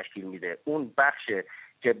واقع تشکیل میده. اون بخش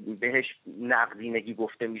که بهش نقدینگی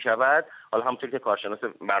گفته می شود، حالا همونطور که کارشناس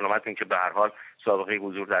برنامه‌تون که به هر حال سابقه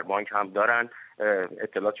حضور در بانک هم دارن،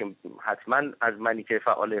 اطلاعات حتما از منی که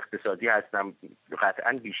فعال اقتصادی هستم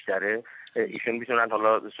قطعا بیشتره، ایشون میتونن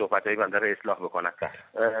حالا صحبت‌های بنده رو اصلاح بکنن.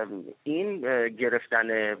 این گرفتن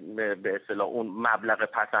به اصطلاح اون مبلغ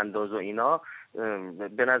پس‌انداز و اینا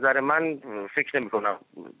به نظر من فکر نمی‌کنم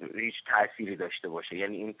هیچ تأثیری داشته باشه.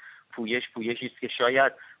 یعنی این پویشی است که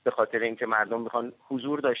شاید به خاطر اینکه مردم میخوان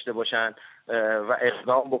حضور داشته باشن و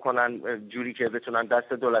اقدام بکنن جوری که بتونن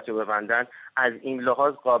دست دولت رو ببندن، از این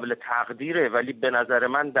لحاظ قابل تقدیره، ولی به نظر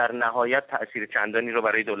من در نهایت تأثیر چندانی رو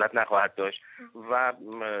برای دولت نخواهد داشت و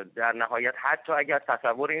در نهایت حتی اگر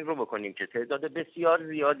تصور این رو بکنیم که تعداد بسیار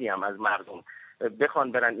زیادی هم از مردم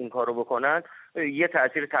بخوان برن این کارو بکنن، یه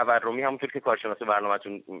تأثیر تورمی همونطور که کارشناس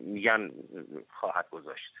برنامه‌تون میگن خواهد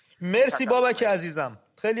گذاشت. مرسی بابک عزیزم،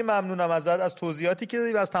 خیلی ممنون. ممنونم ازت از توضیحاتی که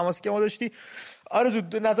دادی و از تماسی که ما داشتی. آرزو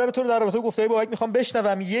نظر تو رو در رابطه گفتگوی با میخوام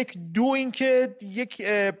بشنوم. این که یک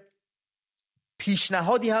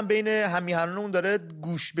پیشنهادی هم بین همیهنانمون داره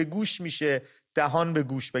گوش به گوش میشه، دهان به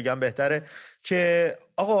گوش بگم بهتره، که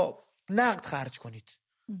آقا نقد خرج کنید،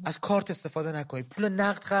 از کارت استفاده نکنید، پول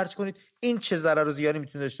نقد خرج کنید. این چه ضرر و زیانی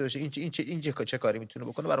میتونه داشته باشه؟ این چه کاری میتونه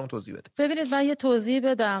بکنه؟ برامون توضیح بده. ببینید من یه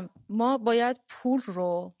توضیح بدم. ما باید پول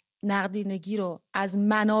رو، نقدینگی رو از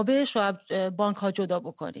منابع بانک ها جدا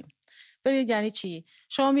بکنیم. ببینید یعنی چی؟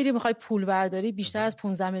 شما میری میخوای پول برداری بیشتر از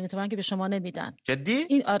 15 میلیون تومان که به شما نمیدن. جدی؟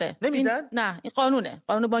 این آره. نمیدن؟ نه، این قانونه.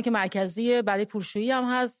 قانون بانک مرکزی برای پولشویی هم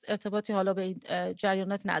هست، ارتباطی حالا به این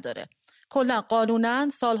جریانات نداره. کلا قانونا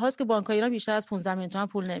سال‌هاست که بانک‌های ایران بیشتر از 15 میلیون تومان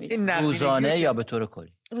پول نمیدن. روزانه یا به طور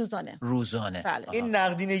کلی؟ روزانه. بله. این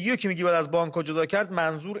نقدینگی رو که میگی باید از بانک‌ها جدا کرد،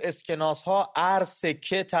 منظور اسکناس‌ها، ارز،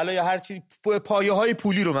 سکه، طلا یا هر چیز پایه‌های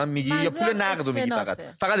پولی رو من میگی یا پول نقد رو میگی؟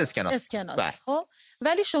 فقط اسکناس. بله. خب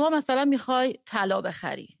ولی شما مثلا میخوای طلا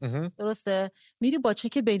بخری، درسته؟ میری با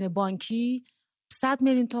چک بین بانکی 100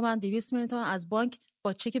 میلیون تومان 200 میلیون تومان از بانک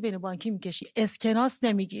با چک بین بانکی میکشی، اسکناس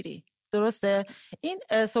نمیگیری، درسته؟ این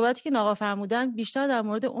صحبتی که آقا فرمودن بیشتر در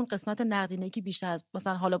مورد اون قسمت نقدینگی بیشتر از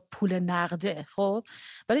مثلا حالا پول نقده. خب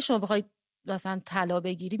ولی شما بخوای مثلا طلا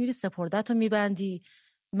بگیری، میری سپردت رو میبندی،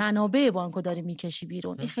 منابع بانکو داری میکشی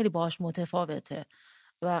بیرون. این خیلی باهاش متفاوته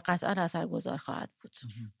و قطعا اثرگذار خواهد بود.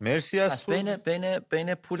 مرسی. از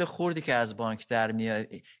بین پول خوردی که از بانک در میاد،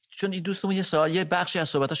 چون این دوستمون یه بخشی از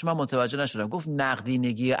صحبتاشو من متوجه نشدم، گفت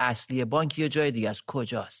نقدینگی اصلی بانک یه جای دیگه است.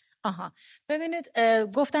 کجاست؟ ببینید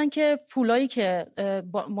گفتن که پولایی که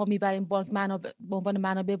ما میبریم بانک به عنوان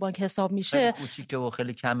منابع بانک حساب میشه، خیلی کوچیکه و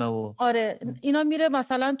خیلی کمه و آره اینا میره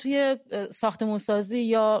مثلا توی ساختمون سازی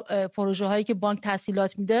یا پروژه هایی که بانک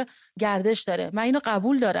تسهیلات میده گردش داره. من اینو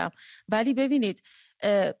قبول دارم، ولی ببینید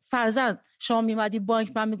فرضاً شما میمدی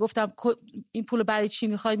بانک، من میگفتم این پولو برای چی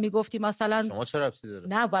میخوای، میگفتی مثلا شما چه ربطی داره؟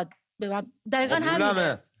 نه باید دقیقاً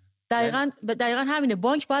همینه. دقیقاً همینه.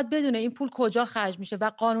 بانک باید بدونه این پول کجا خرج میشه و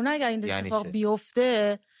قانونا اگر این اتفاق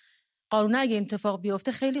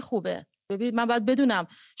بیفته خیلی خوبه. ببینید من باید بدونم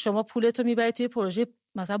شما پولتو میبری توی پروژه،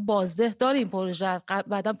 مثلا بازده داره این پروژه،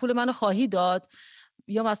 بعداً پول منو خواهی داد،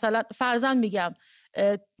 یا مثلا فرضاً میگم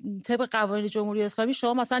طبق قوانین جمهوری اسلامی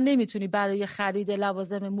شما مثلا نمیتونی برای خرید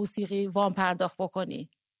لوازم موسیقی وام پرداخت بکنی،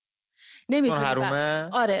 نمیتونی. حرومه؟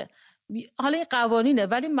 آره حالا این قوانینه،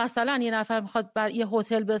 ولی مثلا یه نفر میخواد بر یه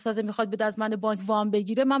هتل بسازه، میخواد بده از من بانک وام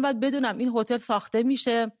بگیره، من باید بدونم این هتل ساخته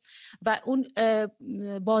میشه و اون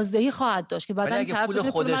بازدهی خواهد داشت که بعدن اگه پول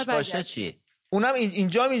خودش باشه چی؟ اونم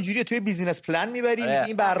اینجا هم اینجوریه، توی بیزینس پلن میبری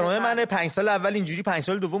این برنامه منه 5 سال اول اینجوری 5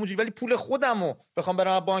 سال دوم اونجوری، ولی پول خودمو بخوام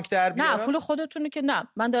برام بانک در بیارم. نه پول خودتونه که نه،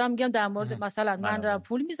 من دارم میگم در مورد مثلا من دارم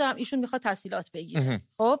پول میذارم، ایشون میخواد تسهیلات بگیره.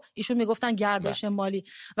 خب ایشون میگفتن گردش مالی،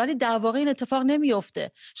 ولی در واقع این اتفاق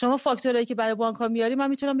نمیفته. شما فاکتورایی که برای بانک‌ها میاری، من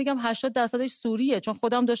میتونم بگم 80% سوریه، چون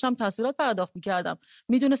خودم داشتم تسهیلات پرداخت میکردم،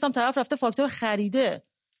 میدونستم طرف رفته فاکتور خریده.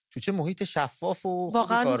 تو چه محیط شفاف و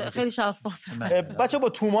واقعا خیلی شفافه. بچه با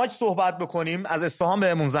توماج صحبت بکنیم، از اصفهان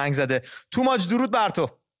بهمون زنگ زده. توماج درود بر تو.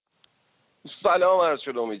 سلام عرض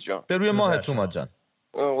شد امید جان. به روی ماه توماج جان.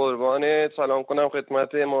 قربانت. سلام کنم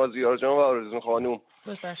خدمت مازیار جان و آرزو خانوم.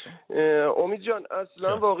 امید جان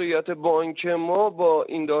اصلا واقعیت بانک ما با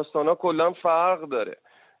این داستانا کلا فرق داره.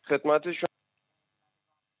 خدمت شما.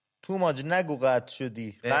 توماج نگو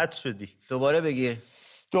قطع شدی. دوباره بگیر.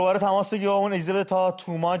 دوباره تماس بگیر با اون، اجازه بده تا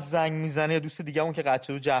توماج زنگ میزنه. دوست دیگه‌مون که قطع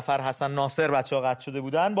شده، جعفر، حسن، ناصر، بچه‌ها قطع شده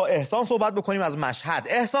بودن. با احسان صحبت بکنیم از مشهد.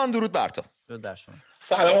 احسان درود بر تو. درود بر شما.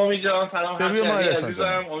 سلام امید جان. سلام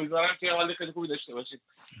عزیزم. امیدوارم که حال خیلی خوبی داشته باشید.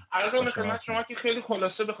 عرضم به خدمت شما که خیلی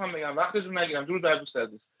خلاصه بخوام بگم، وقتتون نگیرم. درود بر دوست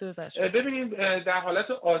عزیز. ببینید در حالت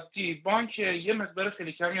عادی بانک یه مقدار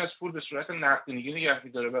خیلی کمی از پول به صورت نقدینگی نگه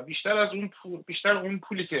می‌داره و بیشتر اون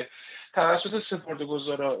پولی که توسط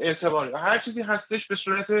سپرده‌گذارا، اعتباری هر چیزی هستش به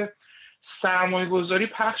صورت سرمایه‌گذاری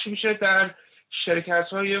پخش میشه در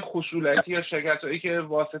شرکت‌های خصوصی یا شرکت‌هایی که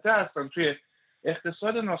واسطه هستن توی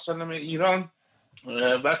اقتصاد ناسالم ایران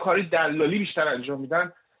و کاری دلالی بیشتر انجام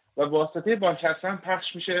میدن و واسطه بانک هستن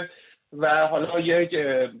پخش میشه و حالا یک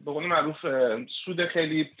به قول معروف سود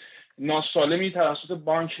خیلی ناسالمی توسط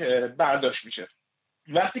بانک برداشت میشه.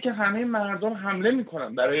 وقتی که همه مردم حمله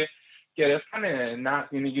میکنن برای گرفتن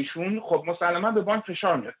نقدینگیشون، خب مسلما به بانک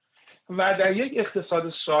فشار میاد و در یک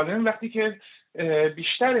اقتصاد سالم وقتی که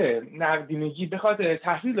بیشتر نقدینگی بخواد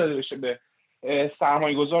تحویل داده بشه به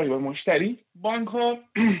سرمایه‌گذاری و مشتری، بانک‌ها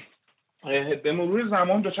به مرور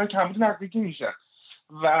زمان دچار کمبود نقدینگی میشن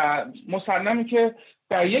و مسلمه که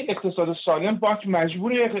در یک اقتصاد سالم بانک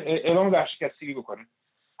مجبور اعلام ورشکستگی بکنه.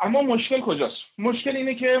 اما مشکل کجاست؟ مشکل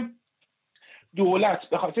اینه که دولت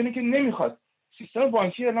به خاطر اینکه نمیخواد سیستم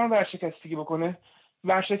بانکی اعلام ورشکستگی بکنه،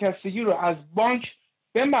 ورشکستگی رو از بانک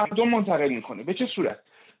به مردم منتقل میکنه. به چه صورت؟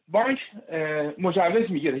 بانک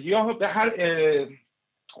مجوز میگیره یا به هر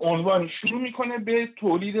عنوانی شروع میکنه به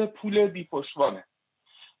تولید پول بی پشتوانه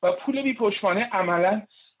و پول بی پشتوانه عملا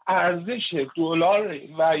ارزش دلار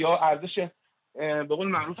و یا ارزش به قول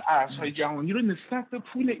معروف ارزهای جهانی رو نسبت به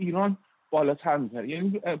پول ایران بالاتر میبره.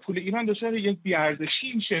 یعنی پول ایران دچار یک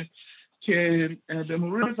بی‌ارزشی میشه که به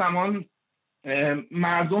مرور زمان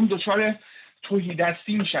مردم دچار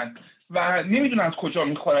تهیدستی میشن و نمیدونن از کجا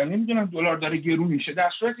میخورن، نمیدونن دلار داره گرون میشه، در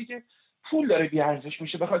صورتی که پول داره بی‌ارزش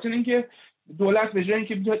میشه، به خاطر اینکه دولت به جای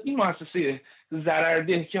اینکه بیاد این مؤسسه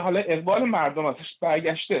ضررده که حالا اقبال مردم ازش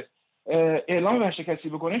برگشته اعلام ورشکستگی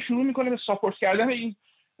بکنه، شروع میکنه به ساپورت کردن این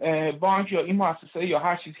بانک یا این مؤسسه یا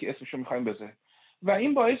هر چیزی که اسمشو میخوایم بذاریم و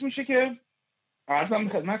این باعث میشه که عرضم به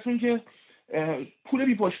خدمتتون که پول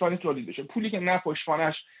بی پشتوانه تولید بشه، پولی که نه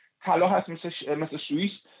پشتوانش طلا هست مثل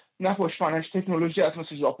سوئیس، نه پشتوانش تکنولوژی هست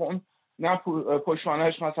مثل ژاپن، نه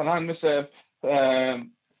پشتوانش مثلا مثل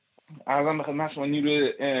عرضم به خدمت شما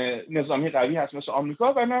نیروی نظامی قوی هست مثل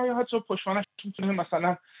آمریکا و نه حتی پشتوانش میتونه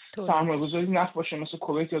مثلا سرمایه‌گذاری نفت باشه مثل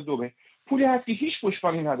کویت یا دبی. پولی هست که هیچ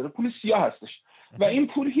پشتوانه‌ای نداره، پول سیاه هستش و این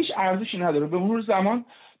پول هیچ ارزشی نداره. به مرور زمان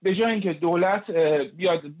به جای اینکه دولت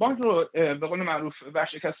بیاد بانک رو به قول معروف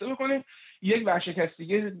ورشکسته بکنه، یک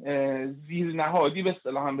ورشکستگی زیرنهادی به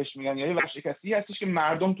اصطلاح هم بهش میگن، یعنی ورشکستگی هستش که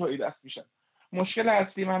مردم تهیدست میشن. مشکل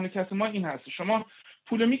اصلی مملکت ما این هست، شما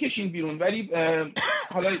پول میکشین بیرون ولی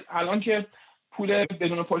حالا الان که پول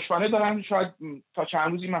بدون پشتوانه دارن، شاید تا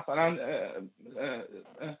چند روزی مثلا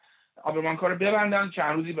آبرمانکا رو ببندن،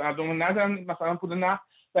 چند روزی مردم ندن مثلا پول نقد،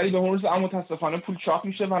 ولی به مرور زمان متاسفانه پول چاپ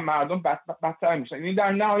میشه و مردم بدتر میشن. یعنی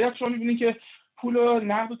در نهایت شما میبینید که پول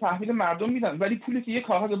نقد و تحویل مردم میدن ولی پولی که یه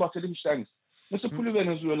کاغذ باطل بیشتر نیست، مثل پول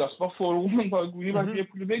ونزوئلاست، با فرقون با گونی باید یه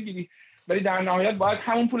پول بگیری ولی در نهایت باید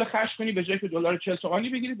همون پول خرج کنی، به جایی که دلار 40 تومانی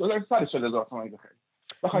بگیری دلار 140,000 تومانی بخری.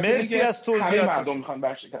 مرسی از توضیحات. مردم میخوان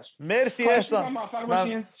برشکست. مرسی احسان.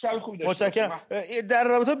 متشکرم. در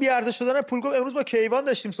رابطه با بی‌ارزش شدن پول گفت امروز با کیوان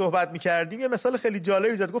داشتیم صحبت می‌کردیم، یه مثال خیلی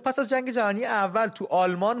جالبی زد. گفت پس از جنگ جهانی اول تو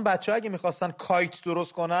آلمان بچه‌ها اگه می‌خواستن کایت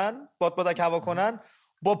درست کنن، بادبادک هوا کنن،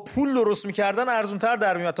 با پول درست می‌کردن ارزان‌تر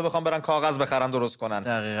در میاد تا بخوام برن کاغذ بخرن درست کنن.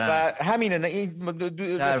 دقیقاً. و همینه این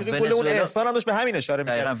کل اون احسان هم داشت به همین اشاره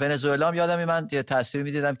می‌کرد. دقیقاً. ونزوئلا هم یادم من یه تصویر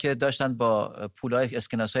می‌دیدم که داشتن با پولای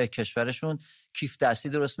اسکناس‌های کشورشون کیف دستی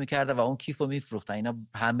درست می‌کرده و اون کیفو می‌فروختن. اینا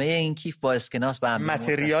همه این کیف با اسکناس به هم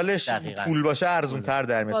متریالش پول باشه ارزان‌تر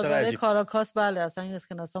در میاد. بازار کاراکاس بله اصلا این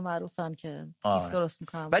اسکناس‌ها معروفن که کیف درست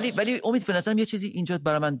می‌کنن. ولی امید به نظرم یه چیزی اینجا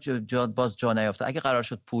برای من باز جا نیافته. اگه قرار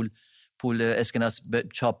شد پول اسکناس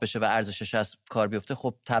چاپ بشه و ارزشش از کار بیفته،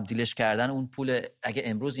 خب تبدیلش کردن اون پول، اگه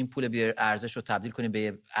امروز این پول بی ارزش رو تبدیل کنیم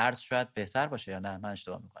به ارز شاید بهتر باشه یا نه؟ من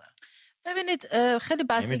اشتباه میکنم؟ ببینید خیلی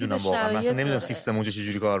بستگی به شرایط مثلا نمیدونم سیستم اونجا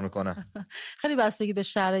چجوری کار میکنه. خیلی بستگی به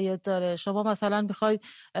شرایط داره. شما مثلا بخواید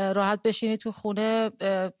راحت بشینی تو خونه،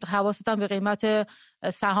 حواست هم به قیمت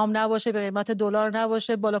سهام نباشه، به قیمت دلار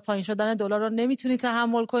نباشه، بالا پایین شدن دلار رو نمیتونی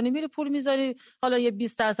تحمل کنی، میری پول میذاری، حالا یه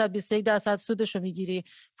 20% 21% سودشو میگیری،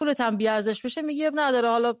 پولت هم بی ارزش بشه میگی نداره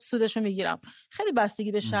حالا سودشو میگیرم. خیلی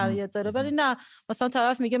بستگی به شرایط داره. ولی نه مثلا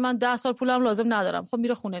طرف میگه من 10 سال پولم لازم ندارم، خب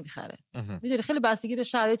میره خونه میخره. میدونی خیلی بستگی به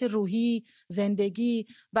شرایط روحی، زندگی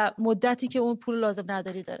و مدتی که اون پول لازم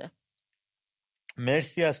نداری داره.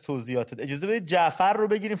 مرسی از توضیحاتت. اجازه بدید جعفر رو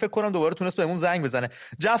بگیریم، فکر کنم دوباره تونست بهمون زنگ بزنه.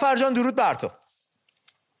 جعفر جان درود بر تو.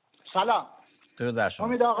 سلام. درود بر شما.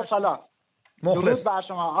 امید آقا سلام. مخلص. درود بر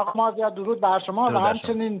شما آقا مازیار، درود بر شما و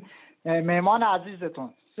همچنین مهمان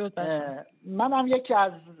عزیزتون. درود بر شما. من هم یکی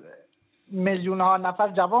از میلیون ها نفر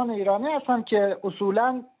جوان ایرانی هستم که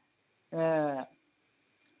اصولا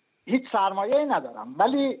هیچ سرمایه‌ای ندارم،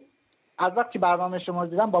 ولی از وقتی برنامه شما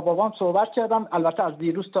دیدم با بابام صحبت کردم، البته از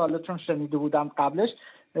دیروز تا حالا چون شنیده بودم قبلش،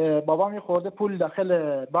 بابام یه خورده پول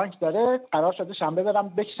داخل بانک داره، قرار شده شنبه برم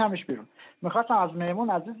بکشمش بیرون. میخواستم از مهمون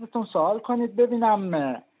عزیزتون سوال کنید ببینم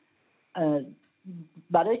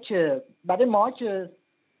برای ما که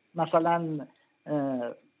مثلا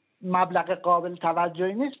مبلغ قابل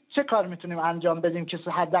توجهی نیست چه کار میتونیم انجام بدیم که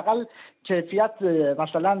حداقل کیفیت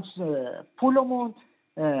مثلا پولمون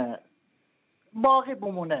باقی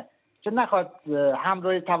بمونه، که نخواد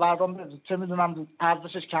همراه تورم چه میدونم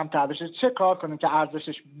ارزشش کمتر بشه. چه کار کنیم که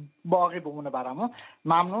ارزشش باقی بمونه برامون؟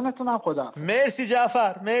 ممنونتونم. خدا. مرسی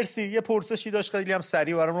جعفر، مرسی. یه پرسشی داشت خیلی هم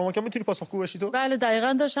سریع برام، ممکن میتونی پاسخگو بشی تو؟ بله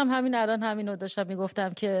دقیقاً داشتم همین الان همینو داشتم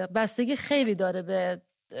میگفتم که بستگی خیلی داره به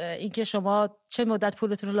اینکه شما چه مدت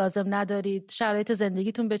پولتون رو لازم ندارید، شرایط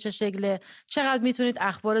زندگیتون به چه شکله، چقدر میتونید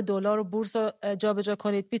اخبار دلار و بورس رو جابجا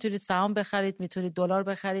کنید، میتونید سهام بخرید، میتونید دلار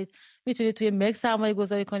بخرید، میتونید توی ملک سرمایه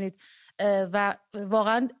گذاری کنید و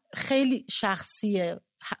واقعا خیلی شخصیه.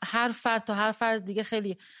 هر فرد تا هر فرد دیگه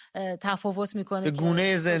خیلی تفاوت میکنه به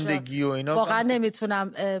گونه زندگی و اینا. واقعا نمیتونم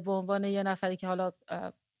به عنوان یه نفری که حالا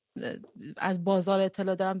از بازار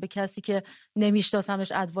اطلاع دارم به کسی که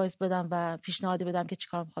نمیشناسمش ادوایس بدم و پیشنهادی بدم که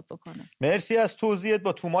چیکار میخواد بکنه. مرسی از توضیحت.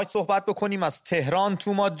 با توماج صحبت بکنیم از تهران.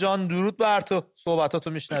 توماج جان درود بر تو، صحبتاتو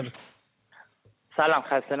میشنویم. سلام،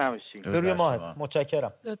 خسته نباشید. روی ماهت،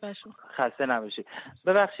 متشکرم. خسته نباشید.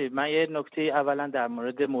 ببخشید من یه نکته اولا در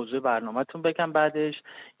مورد موضوع برنامه‌تون بگم، بعدش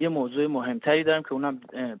یه موضوع مهمتری دارم که اونم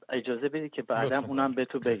اجازه بدید که بعدم اونم به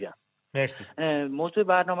تو بگم. مرسی. موضوع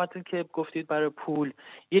برنامه‌تون که گفتید برای پول،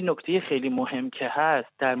 یه نکته خیلی مهم که هست،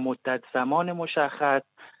 در مدت زمان مشخص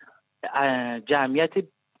جمعیت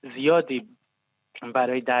زیادی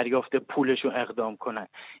برای دریافت پولشون اقدام کنن.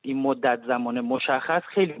 این مدت زمان مشخص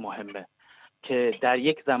خیلی مهمه که در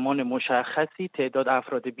یک زمان مشخصی تعداد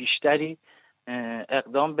افراد بیشتری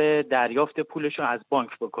اقدام به دریافت پولشون از بانک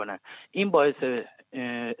بکنن. این باعث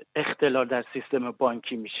اختلال در سیستم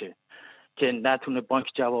بانکی میشه که نتونه بانک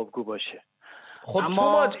جوابگو باشه. خب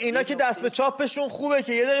توماج اینا که دست به چاپشون خوبه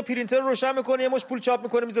که یه دقیقه پرینتر رو روشن میکنه، یه مش پول چاپ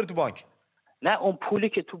میکنه میذاره تو بانک. نه، اون پولی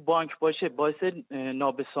که تو بانک باشه باعث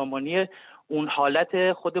نابسامانی اون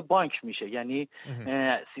حالت خود بانک میشه، یعنی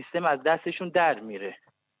سیستم از دستشون در میره.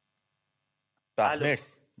 بله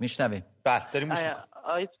مرسی. میشنویم. بله داریم میشنویم.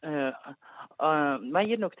 من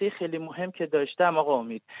یه نکته خیلی مهم که داشتم آقا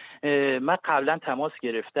امید، من قبلا تماس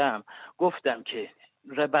گرفتم گفتم که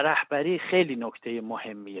رهبری خیلی نکته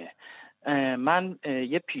مهمیه. من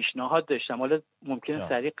یه پیشنهاد داشتم، حالا ممکنه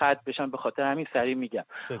سریع قطع بشم، به خاطر همین سریع میگم.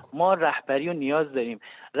 ما رهبری رو نیاز داریم.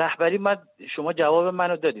 رهبری شما جواب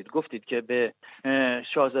منو دادید، گفتید که به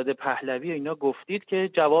شاهزاده پهلوی و اینا گفتید که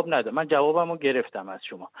جواب نداد. من جوابمو گرفتم از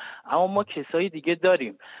شما، اما ما کسایی دیگه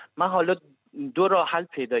داریم. من حالا 2 راه حل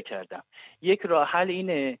پیدا کردم. یک راه حل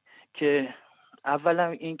اینه که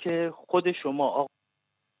اولا این که خود شما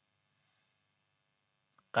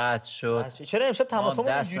قطع شد. چرا امشب تماسمون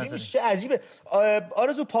اینجوری میشه؟ چه عجیبه.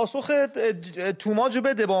 آرزو پاسخ توماجو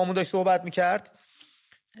بده، با همون داشت صحبت میکرد.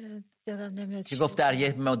 یادم نمیاد که گفت در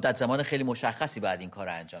یه مدت زمان خیلی مشخصی بعد این کار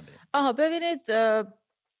رو انجام بده. ببینید،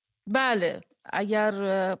 بله اگر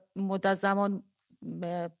مدت زمان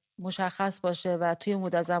مشخص باشه و توی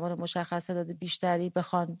مدت زمان مشخص تعداد بیشتری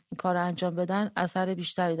بخوان این کار رو انجام بدن، اثر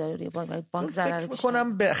بیشتری داره روی بانک ضرر بیشتر.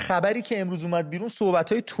 میکنم به خبری که امروز اومد بیرون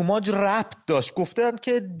صحبت‌های توماج ربط داشت. گفتن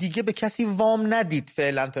که دیگه به کسی وام ندید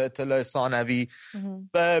فعلا تا اطلاع ثانوی.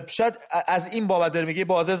 شاید از این بابت داره میگه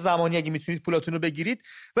بازه زمانی اگه میتونید پولاتون رو بگیرید،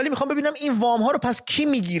 ولی میخوام ببینم این وام ها رو پس کی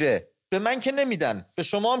میگیره؟ به من که نمیدن، به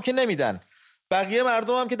شما هم که نمیدن، بقیه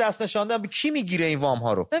مردم هم که دست نشاندن، به کی میگیره این وام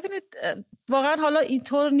ها رو؟ ببینید واقعا حالا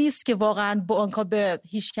اینطور نیست که واقعا بانک‌ها به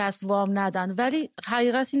هیچ کس وام ندن، ولی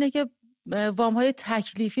حقیقت اینه که وام های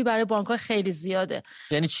تکلیفی برای بانک‌ها خیلی زیاده.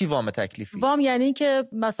 یعنی چی وام تکلیفی؟ وام یعنی که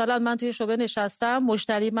مثلا من توی شعبه نشستم،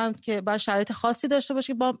 مشتری من که باید شرایط خاصی داشته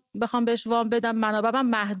باشه که بخوام بهش وام بدم، منابعم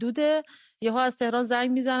محدوده، یهو از تهران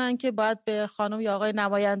زنگ میزنن که باید به خانم یا آقای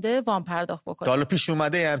نماینده وام پرداخت بکنه. حالا پیش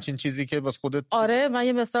اومده همچین چیزی که واسه خودت؟ آره، من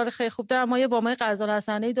یه مثال خیلی خوب دارم. ما یه وام قرض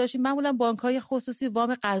الحسنه‌ای داشتیم. معمولا بانک‌های خصوصی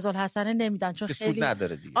وام قرض الحسنه نمیدن چون خیلی سود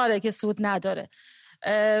نداره دیگه. آره که سود نداره.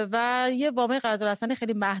 و یه وام قرض الحسنه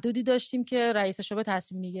خیلی محدودی داشتیم که رئیس شعبه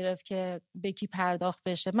تصمیم میگرفت که به کی پرداخت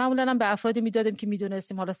بشه. معمولا هم به افرادی میدادیم که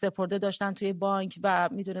میدونستیم حالا سپرده داشتن توی بانک و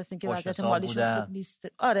میدونستیم که وضعیت مالیشون خوب نیست.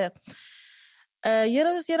 آره. یه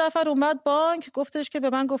روز یه نفر اومد بانک، گفتش که به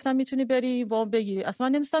من گفتن میتونی بری وام بگیری. اصلا من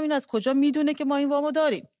نمی‌دونستم این از کجا میدونه که ما این وامو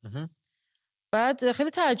داریم. بعد خیلی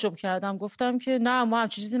تعجب کردم، گفتم که نه ما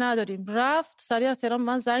همچین چیزی نداریم. رفت سریع از تهران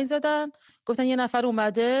من زنگ زدن، گفتن یه نفر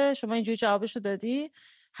اومده، شما اینجوری جوابشو دادی.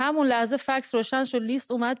 همون لحظه فکس روشن شد،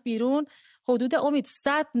 لیست اومد بیرون. حدود امید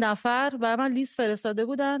 100 نفر برای من لیست فرستاده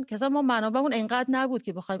بودن که اصلا ما منابعمون اینقدر نبود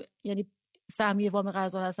که بخوایم، یعنی سهمیه وام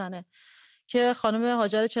قرض الحسنه، که خانم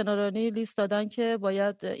هاجر چنارانی لیست دادن که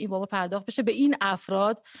باید این وام پرداخت بشه به این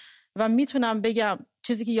افراد. و میتونم بگم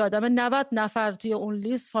چیزی که یادمه 90 نفر توی اون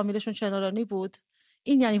لیست فامیلشون چنارانی بود.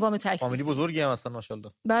 این یعنی وام تکلیفی. فامیلی بزرگی هم هستن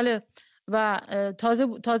ماشاءالله. بله. و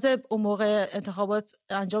تازه اون موقع انتخابات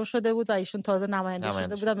انجام شده بود و ایشون تازه نماینده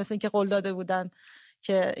شده بودن، مثل اینکه قول داده بودن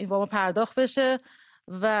که این وام پرداخت بشه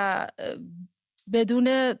و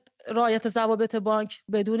بدون رعایت ضوابط بانک،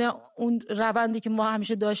 بدون اون روندی که ما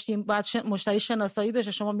همیشه داشتیم، باید مشتری شناسایی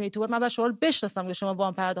بشه. شما میای تو من باید شما رو بشناسم که شما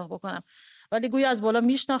وام پرداخت بکنم. ولی گویا از بالا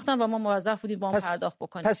میشناختن و ما موظف بودیم وام پرداخت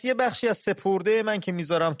بکنیم. پس یه بخشی از سپرده من که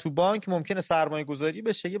میذارم تو بانک ممکنه سرمایه گذاری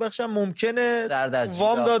بشه، یه بخشی هم ممکنه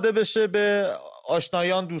وام داده بشه به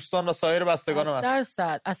آشنایان، دوستان و سایر بستگان مثلا.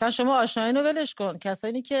 100%. اصلا شما آشنایان رو ولش کن،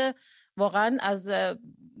 کسایی که واقعا از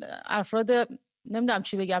افراد نمیدونم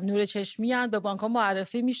چی بگم نور چشمی ان به بانک‌ها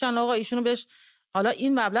معرفی میشن، آقا ایشونو بهش، حالا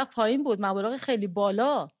این مبلغ پایین بود، مبلغ خیلی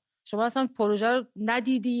بالا، شما اصلا پروژه رو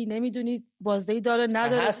ندیدی، نمیدونید بازدهی داره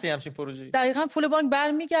نداره. هستی همچین پروژه‌ای؟ دقیقاً پول بانک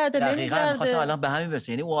برمیگرده نمیگرده. دقیقاً خواستم الان به همین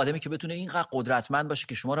برسه، یعنی اون آدمی که بتونه اینقدر قدرتمند باشه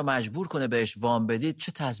که شما رو مجبور کنه بهش وام بدید،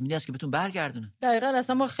 چه تضمینی هست که بتون برگردونه؟ دقیقاً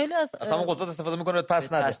اصلا ما خیلی از اصلا اون قدرت استفاده میکنه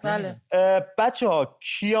پس نده. بله. بچه‌ها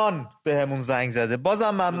کیان بهمون زنگ زده، بازم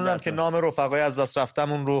ممنونم که نام رفقای از دست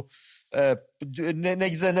رفتمون رو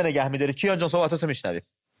زنده نگه می‌داری. کیان جان صحبتاتو میشنویم.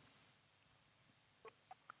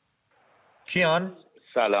 کیان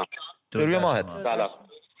سلام. روی ماهت. سلام.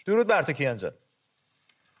 درود بر تو کیان جان.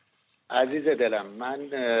 عزیز دلم، من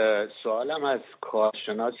سوالم از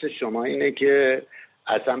کارشناس شما اینه که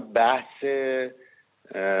اصلا بحث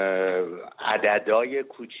عددهای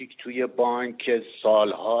کوچیک توی بانک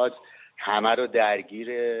سالهاست همه رو درگیر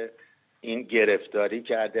این گرفتاری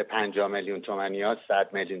کرده، 50 میلیون تومانی ها،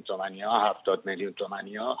 100 میلیون تومانی ها، 70 میلیون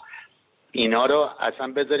تومانی ها، اینا رو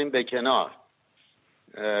اصلا بذاریم به کنار.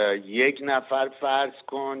 یک نفر فرض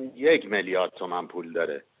کن 1 میلیارد تومان پول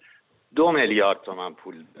داره، 2 میلیارد تومان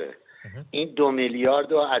پول داره. این 2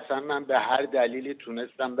 میلیارد رو اصلا من به هر دلیلی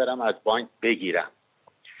تونستم برم از بانک بگیرم.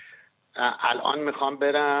 الان میخوام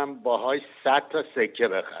برم باهاش 100 تا سکه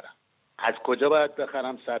بخرم. از کجا باید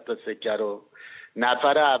بخرم 100 تا سکه رو؟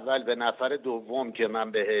 نفر اول به نفر دوم که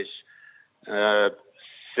من بهش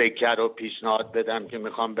سکه رو پیشنهاد بدم که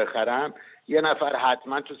میخوام بخرم، یه نفر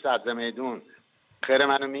حتما تو سبز میدون خیر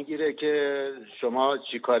منو میگیره که شما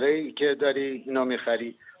چی کاره ای که داری اینو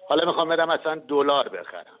میخری؟ حالا میخوام برم اصلا دلار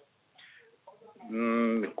بخرم.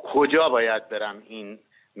 کجا باید برم این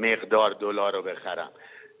مقدار دلار رو بخرم؟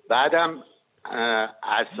 بعدم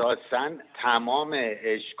اساسا تمام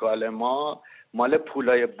اشکال ما مال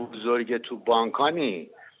پولای بزرگ تو بانکانی.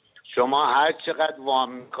 شما هر چقدر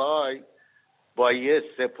وام میخوای با یه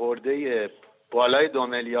سپرده بالای 2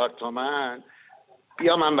 میلیارد تومان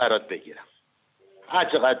بیا من برات بگیرم، هر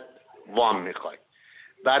چقدر وام میخوای،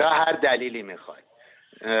 برای هر دلیلی میخوای.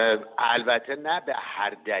 البته نه به هر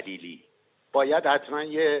دلیلی، باید حتما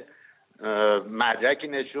یه مدرکی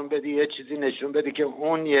نشون بدی، یه چیزی نشون بدی که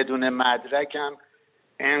اون یه دونه مدرکم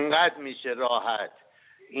انقدر میشه راحت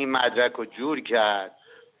این مدرک رو جور کرد.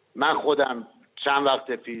 من خودم چند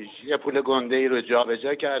وقت پیش یه پول گنده ای رو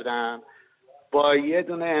جابجا کردم با یه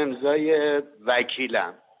دونه امضای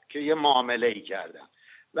وکیلم که یه معامله ای کردم.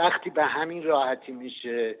 وقتی به همین راحتی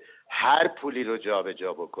میشه هر پولی رو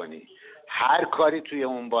جابجا بکنی، هر کاری توی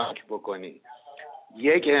اون بانک بکنی،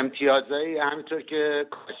 یک امتیازایی همینطور که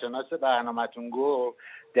کارشناس برنامه‌تون گفت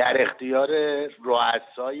در اختیار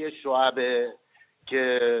رؤسای شعبه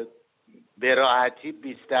که به راحتی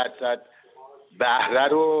 20% بهره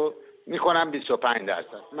رو میکنم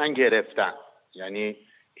 25%. من گرفتم، یعنی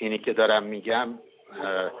اینی که دارم میگم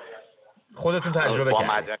خودتون تجربه کردید،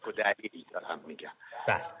 با مدرک و دلیل دارم میگم.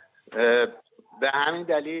 به همین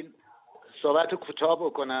دلیل صحبت رو کوتاه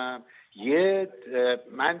بکنم.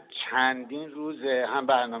 من چندین روز هم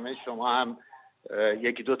برنامه شما هم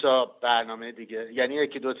یکی دو تا برنامه دیگه، یعنی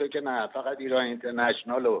یکی دو تا که نه، فقط ایران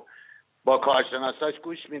اینترنشنال رو با کارشناساش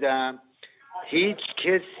گوش میدم. هیچ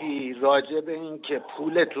کسی راجع به این که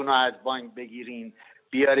پولتون رو از بانک بگیرین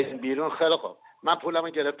بیارین بیرون، خیلی خوب من پولمو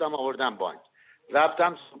گرفتم آوردم بانک،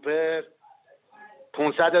 رفتم سوپر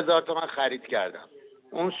 500,000 تومان خرید کردم.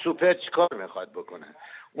 اون سوپر چیکار میخواد بکنه؟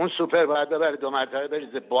 اون سوپر باید ببره 2 مرتبه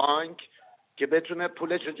بریزه بانک که بتونه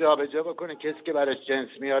پولش رو جابجا بکنه، کسی که براش جنس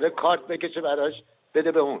میاره کارت بکشه براش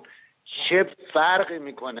بده به اون. چه فرقی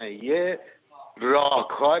میکنه؟ یه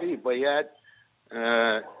راهکاری باید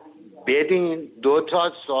بدین. 2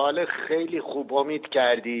 تا سوال خیلی خوب امید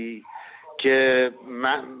کردی که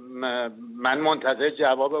من منتظر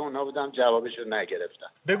جواب اونا بودم، جوابشو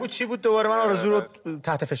نگرفتم. بگو چی بود دوباره، من آرزو رو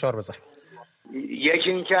تحت فشار بذارم. یکی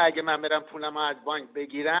این که اگه من برم پولمو از بانک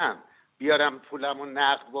بگیرم بیارم پولمو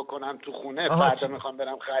نقد بکنم تو خونه، فردا میخوام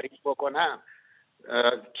برم خرید بکنم،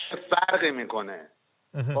 چه فرقی میکنه؟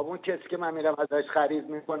 با اون کسی که من میرم ازش خرید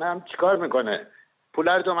میکنم چیکار میکنه؟ پول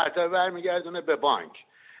رو 2 مرتبه برمیگردونه به بانک.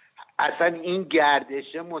 اصلا این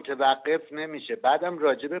گردشه متوقف نمیشه. بعدم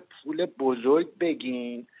راجع به پول بزرگ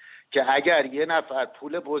بگین که اگر یه نفر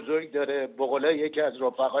پول بزرگ داره، به قول یکی از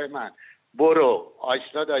رفقای من، برو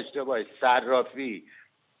آشنا داشته باش، صرافی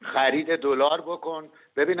خرید دلار بکن،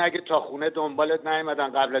 ببین اگه تا خونه دنبالت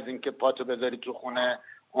نیومدن قبل از اینکه پاتو بذاری تو خونه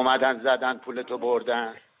اومدن زدن پولتو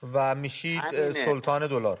بردن. و میشید سلطان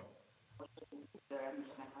دلار.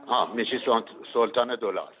 میشید سلطان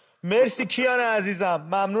دلار. مرسی کیان عزیزم،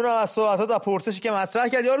 ممنونم از صحبتات و پرسشی که مطرح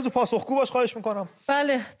کردی. آرزو پاسخگو باش، خواهش میکنم.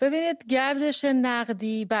 بله ببینید، گردش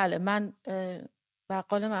نقدی، بله من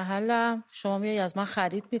بقال محلم، شما میای از من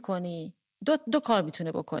خرید میکنی، دو کار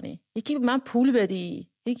میتونه بکنی. یکی من پول بدی،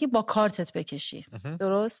 یکی با کارتت بکشی.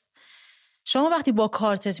 درست؟ شما وقتی با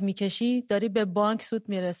کارتت میکشی داری به بانک سود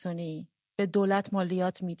میرسونی، به دولت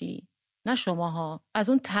مالیات میدی، نه شماها، از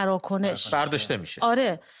اون تراکنش برداشته میشه.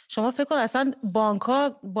 آره، شما فکر کن اصلا بانک‌ها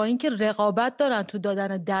با اینکه رقابت دارن تو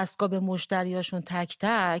دادن دستگاه به مشتریاشون تک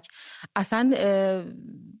تک، اصلا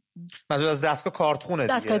منظور از دستگاه کارتخونه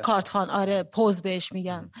دیگه. دستگاه کارتخان، آره، پوز بهش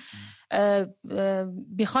میگن.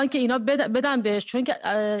 میخوان که اینا بدن بهش، چون که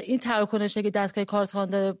این تراکنشه که دستگاه کارتخان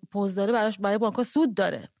داره، پوز داره، برای بانک‌ها سود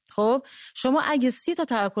داره. خب شما اگه 30 تا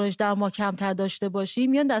تراکنش در ماه کمتر داشته باشی،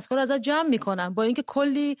 میان دستگاه رو ازت جمع میکنن، با اینکه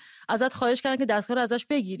کلی ازت خواهش کردن که دستگاه رو ازش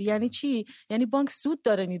بگیری. یعنی چی؟ یعنی بانک سود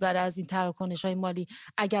داره میبره از این تراکنش‌های مالی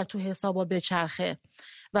اگر تو حسابا بچرخه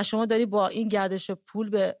و شما داری با این گردش پول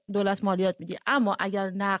به دولت مالیات میدی. اما اگر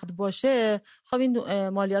نقد باشه، خب این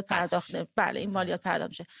مالیات پرداخت، بله این مالیات پرداخت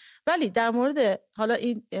میشه. ولی در مورد حالا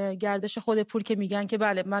این گردش خود پول که میگن که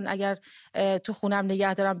بله من اگر تو خونم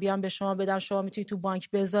نگه دارم بیام به شما بدم، شما میتونی تو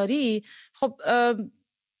بانک بذاری، خب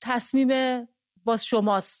تصمیم باز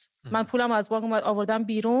شماست. من پولم از بانک آوردم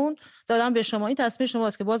بیرون دادم به شما، این تصمیم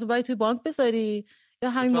شماست که باز برای توی بانک بذاری یا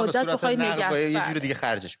همین مدت بخوای نگه یه جور دیگه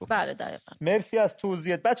خرجش بکنی. بله دقیقاً. مرسی از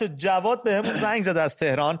توضیحت. بچه جواد بهمون زنگ زده از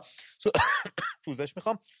تهران، پوزش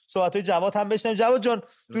میخوام صحبتای جواد هم بشنویم. جواد جان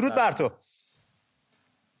درود بر تو.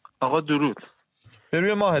 آقا درود. به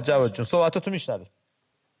روی ماه جواد جون، صحبتاتو میشنویم.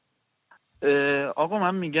 آقا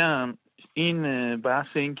من میگم این بحث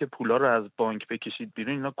این که پولا رو از بانک بکشید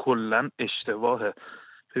بیرون، اینا کلا اشتباهه.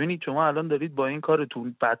 ببینید شما الان دارید با این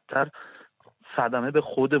کارتون بدتر صدمه به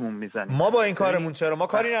خودمون میزنیم. ما با این کارمون چرا؟ ما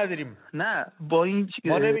کاری نداریم. نه با این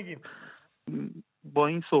ما نمیگیم. با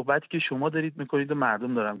این صحبتی که شما دارید میکنید و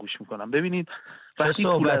مردم دارن گوش میکنن. ببینید چه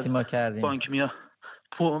صحبتی ما کردیم؟ بانک میاد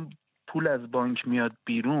پول از بانک میاد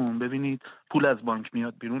بیرون. ببینید پول از بانک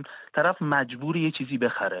میاد بیرون، طرف مجبور یه چیزی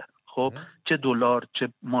بخره. خب چه دلار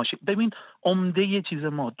چه ماشین. ببین عمده یه چیز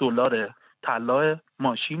ما دلاره، طلا،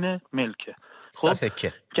 ماشین، ملکه. خب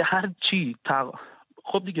که هر چی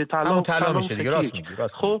خب دیگه طلا میشه دیگه. راست میگی.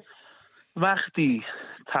 خب وقتی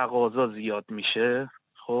تقاضا زیاد میشه،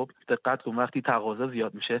 خب دقت کن، وقتی تقاضا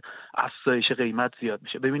زیاد میشه افزایش قیمت زیاد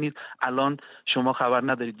میشه. ببینید الان شما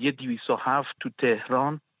خبر ندارید یه 207 تو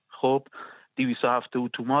تهران، خب 207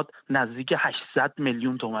 اتومات نزدیک 800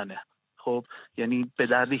 میلیون تومنه. خب یعنی به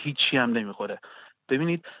درد هیچی هم نمیخوره.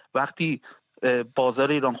 ببینید وقتی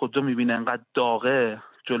بازار ایران خودرو میبینه انقدر داغه،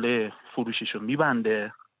 جلوی فروششو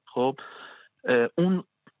میبنده. خب اون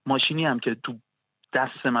ماشینی هم که تو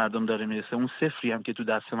دست مردم داره میرسه، اون صفری هم که تو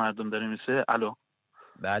دست مردم داره میرسه، الو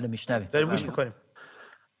بله میشنویم، داریم گوش میکنیم،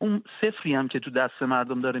 اون صفری هم که تو دست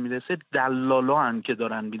مردم داره میرسه، دلالا هم که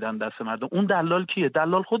دارن میدن دست مردم. اون دلال کیه؟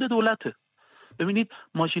 دلال خود دولته. ببینید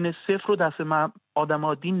ماشین صفر رو دست آدم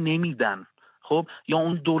عادی نمیدن. خب یا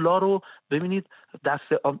اون دلار رو ببینید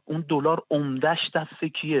اون دلار عمدش دست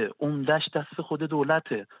کیه؟ عمدش دست خود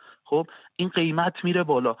دولته. خب این قیمت میره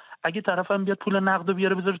بالا. اگه طرفم بیاد پول نقد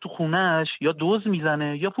بیاره بذاره تو خونهش، یا دزد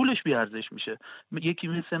میزنه یا پولش بی ارزش میشه. یکی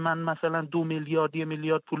مثل من مثلا 2 میلیارد 1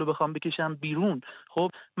 میلیارد پول بخوام بکشم بیرون،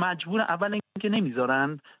 خب مجبور اول اینکه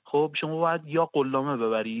نمیذارن. خب شما باید یا قلامه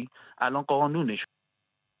ببری، الان قانونش.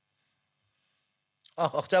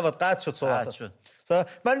 آخ جواد قطع شد صحبت.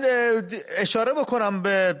 من اشاره بکنم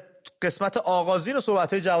به قسمت آغازین و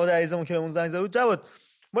صحبت‌های جواد عزیزمون که بهمون زنگ زد بود. جواد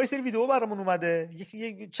ما یه سری ویدیو برامون اومده،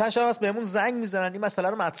 چند شب هست بهمون زنگ میزنن، این مسئله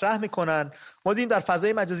رو مطرح میکنن. ما دیدیم در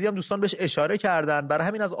فضای مجازی هم دوستان بهش اشاره کردن، برای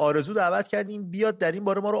همین از آرزو دعوت کردیم بیاد در این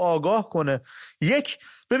باره ما رو آگاه کنه. یک،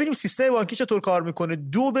 ببینیم سیستم بانکی چطور کار میکنه.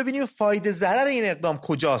 دو، ببینیم فایده ضرر این اقدام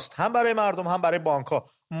کجاست، هم برای مردم هم برای بانک‌ها.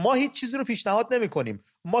 ما هیچ چیزی رو پیشنهاد نمیکنیم،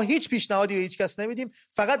 ما هیچ پیشنهادی به هیچ کس نمیدیم،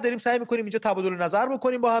 فقط داریم سعی میکنیم اینجا تبادل نظر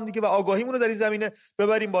بکنیم با هم دیگه و آگاهیمون رو در این زمینه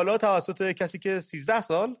ببریم بالا توسط کسی که 13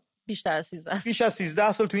 سال بیش از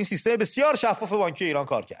 13 سال تو این سیستم بسیار شفاف بانکی ایران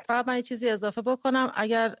کار کرد. فقط من یه چیزی اضافه بکنم،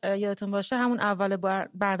 اگر یادتون باشه همون اول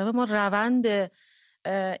برنامه ما روند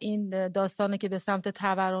این داستانه که به سمت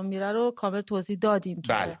تورم میره رو کامل توضیح دادیم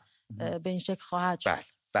که به این شکل خواهد شد.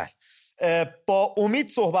 بله. با امید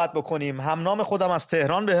صحبت بکنیم. همنام خودم از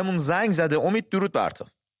تهران بهمون زنگ زده. امید درود بر تو.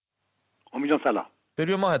 امید جان سلام. به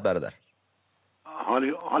روی ماهت برادر.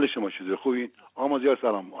 حال شما چطوره؟ خوبین؟ آقا مازیار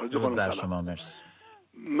سلام. درود بر شما. مرسی.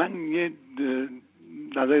 من یه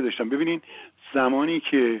نظری داشتم. ببینین زمانی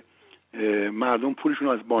که مردم پولشون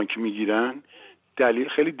رو از بانک میگیرن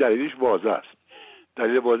خیلی دلیلش واضح است.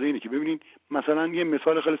 دلیل واضح اینه که ببینید مثلا یه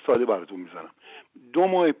مثال خیلی ساده براتون میزنم. 2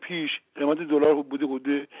 ماه پیش قیمت دلار بوده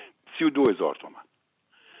حدود 32,000 تومان.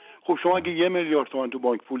 خب شما اگه 1 میلیارد تومان تو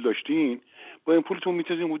بانک پول داشتین، با این پولتون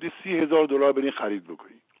میتونید حدود 30,000 دلار برین خرید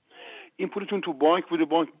بکنید. این پولتون تو بانک بوده،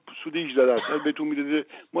 بانک سود 18% بهتون میداده،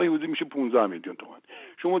 ماهی حدود میشه 15 میلیون تومان.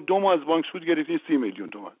 شما 2 ماه از بانک سود گرفتین 30 میلیون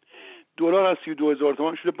تومان. دلار از 32,000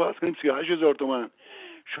 تومان شده پس کنیم 38,000 تومان.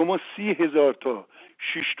 شما 30,000 تا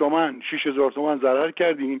 6,000 تومان ضرر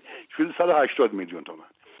کردین، شده 180 میلیون تومان.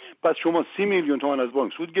 پس شما 30 میلیون تومان از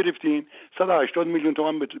بانک سود گرفتین، 180 میلیون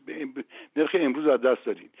تومان به نرخ امروز از دست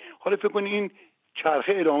دادین. حالا فکر کنید این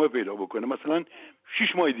چرخه ادامه پیدا بکنه، مثلا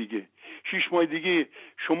 6 ماه دیگه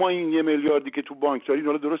شما این 1 میلیاردی که تو بانک دارین،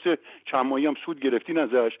 حالا درسته چند ماهی هم سود گرفتین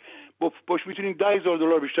ازش، باش میتونین 10,000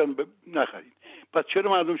 دلار بیشتر نخرید. پس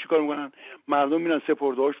چرا مردم چیکار میکنن؟ مردم میرن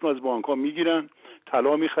سپرده‌هاشون از بانک‌ها میگیرن،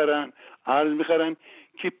 طلا میخرن، ارز میخرن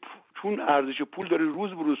که چون ارزش پول داره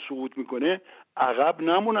روز به روز سقوط میکنه عقب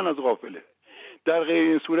نمونن از غافله. در غیر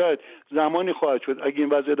این صورت زمانی خواهد شد اگه این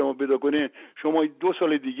وضع ادامه پیدا کنه شما 2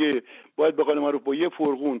 سال دیگه باید به قول معروف با یه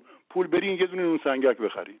فرغون پول برین یه دونه نون سنگک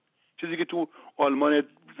بخرین، چیزی که تو آلمان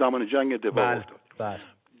زمان جنگ اتفاق افتاد.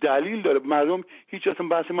 دلیل داره. مردم هیچ اصلا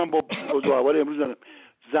بحث من با موضوع اول امروز دارم.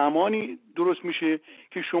 زمانی درست میشه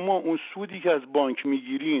که شما اون سودی که از بانک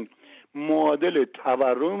میگیرین معادل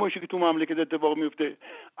تورمی باشه که تو مملکت اتفاق میفته،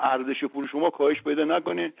 ارزش پول شما کاهش پیدا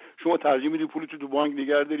نکنه، شما ترجیح میدی پول تو بانک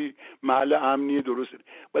نگه داری، محل امنی درسته.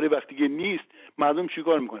 ولی وقتی که نیست مردم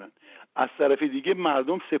چیکار میکنن؟ از طرف دیگه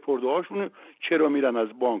مردم سپرده‌هاشون چرا میرن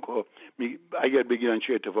از بانک ها؟ اگر بگیرن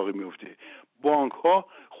چه اتفاقی میفته؟ بانک ها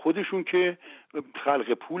خودشون که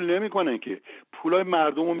خلق پول نمیکنن که، پولای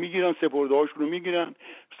مردم رو میگیرن، سپرده‌هاشون رو میگیرن،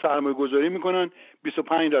 سرمایه گذاری میکنن،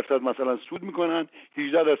 25% مثلا سود میکنن،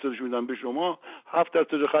 18% میدن به شما،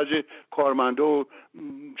 7% خرج کارمندا و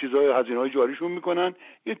چیزهای هزینه‌های جاریشون میکنن،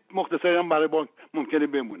 یه مختصری هم برای بانک ممکنه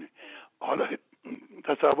بمونه. حالا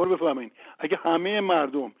تصور بفرمایید اگه همه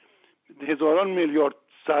مردم هزاران میلیارد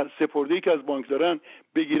سپرده‌ای که از بانک دارن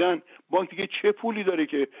بگیرن، بانک دیگه چه پولی داره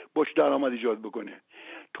که باش درآمد ایجاد بکنه؟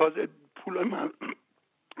 تازه پول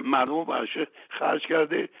مردم رو برشه خرج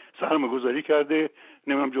کرده، سرمایه‌گذاری کرده،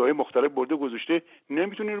 نمیدونم جای مختلف برده گذاشته،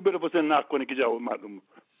 نمیتونه رو بره واسه نقد کنه که جواب مردم.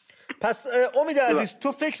 پس امید عزیز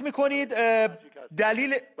تو فکر میکنید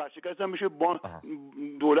دلیل برشکست هم میشه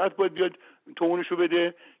دولت باید بیاد تومونشو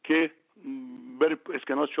بده که بره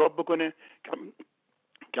اسکناس چاپ بکنه،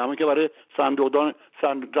 کما که برای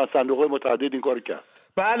صندوق‌های متعدد این کار کرد.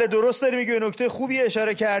 بله درست داری میگی، به نکته خوبی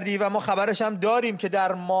اشاره کردی و ما خبرش هم داریم که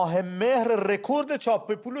در ماه مهر رکورد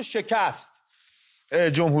چاپ پول شکست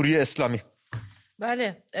جمهوری اسلامی.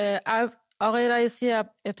 بله آقای رئیسی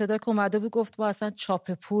ابتدا که اومده بود گفت ما اصلا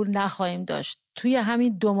چاپ پول نخواهیم داشت. توی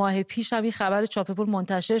همین 2 ماه پیش هم این خبر چاپ پول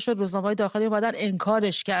منتشر شد، روزنامه‌های داخلی اومدن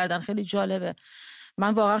انکارش کردن. خیلی جالبه.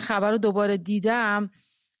 من واقعا خبر رو دوباره دیدم،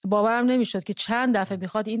 باورم نمیشد که چند دفعه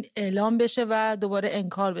میخواد این اعلام بشه و دوباره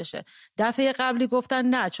انکار بشه. دفعه قبلی گفتن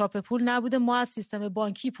نه چاپ پول نبوده، ما از سیستم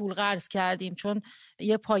بانکی پول قرض کردیم، چون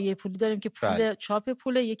یه پایه پولی داریم که پول چاپ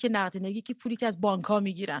پوله، یکی نقدینگی که پولی که از بانک‌ها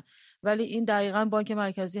میگیرن. ولی این دقیقاً بانک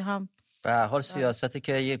مرکزی هم به هر حال سیاستی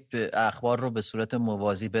که یک اخبار رو به صورت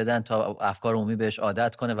موازی بدن تا افکار عمومی بهش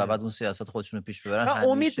عادت کنه و بعد اون سیاست خودشون رو پیش ببرن.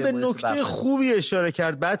 امید به نکته خوبی اشاره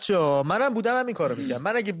کرد بچه‌ها. منم بودم همین کارو می‌کردم.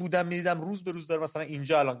 من اگه بودم می‌دیدم روز به روز داره مثلا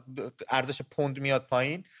اینجا الان ارزش پوند میاد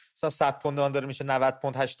پایین، مثلا 100 پوند من داره میشه 90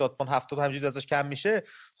 پوند، 80 پوند، 70 همینجوری ازش کم میشه،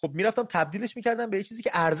 خب میرفتم تبدیلش می‌کردم به یه چیزی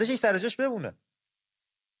که ارزشش سر جاش بمونه.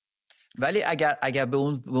 ولی اگر به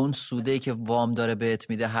اون سودی که وام داره بهت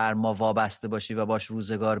میده هر ماه وابسته باشی و باش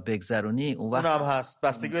روزگار بگذرونی، اون وقت اونم هست،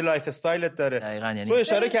 بستگی به لایف استایلت داره. دقیقاً. یعنی تو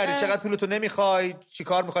اشاره کردی چقدر پولتو نمیخوای،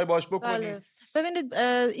 چیکار میخوای باش بکنی. بله. ببینید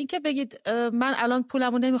این که بگید من الان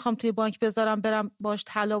پولمو نمیخوام توی بانک بذارم برم باش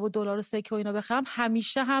طلا و دلار و سکه و اینا بخرم،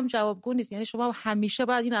 همیشه هم جوابگو نیست. یعنی شما همیشه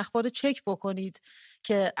باید این اخبار رو چک بکنید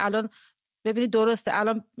که الان ببینید درسته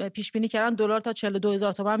الان پیش بینی کردن دلار تا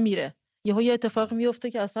 42,000 تومان میره، یه اتفاقی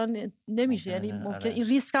میفته که اصلا نمیشه. یعنی ممکن این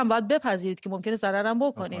ریسک هم باید بپذیرید که ممکنه ضررم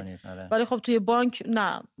بکنید. ولی خب توی بانک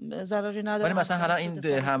نه ضرری نداره. ولی مثلا حالا این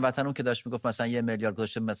هموطنون که داشت میگفت مثلا 1 میلیارد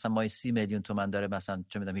گذاشته مثلا ماهی 30 میلیون تومان داره، مثلا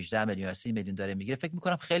چه میدونم 18 میلیون یا 30 میلیون داره میگیره، فکر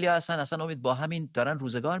میکنم خیلی اصلا امید با همین دارن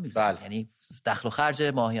روزگار میگذرونن. یعنی دخل و خرج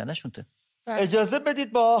ماهیانه‌شون ته. اجازه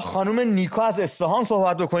بدید با خانم نیکا از اصفهان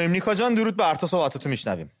صحبت بکنیم. نیکا جان درود بر تو، صحبتاتو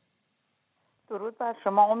میشنویم. درود بر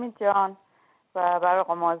شما امید جان و برای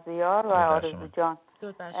آقا مازیار و آرزو جان.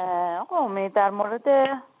 آقا امید در مورد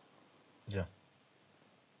جان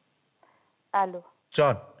الو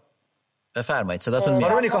جان بفرمایید، صداتون میاد.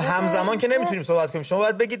 خانم نیکا همزمان که نمیتونیم صحبت کنیم، شما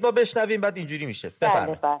باید بگید ما بشنویم، بعد اینجوری میشه.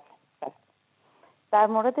 بفرمایید. بله. در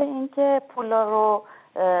مورد اینکه پولا رو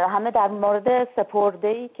همه در مورد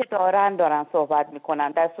سپرده‌ای که دارن صحبت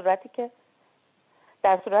میکنن، در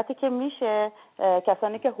صورتی که میشه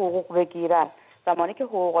کسانی که حقوق بگیرن زمانی که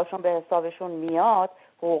حقوقاشون به حسابشون میاد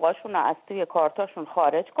حقوقاشون رو از توی کارتاشون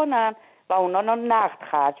خارج کنن و اونا رو نقد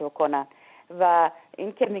خرج کنن. و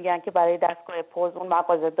این که میگن که برای دستگاه پوز اون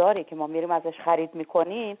مغازه داری که ما میریم ازش خرید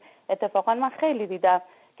میکنیم، اتفاقا من خیلی دیدم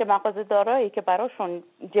که مغازه دارایی که براشون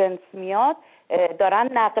جنس میاد دارن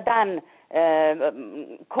نقدن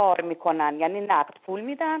کار میکنن، یعنی نقد پول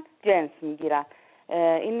میدن جنس میگیرن.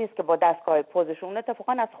 این نیست که با دستگاه پوزشون،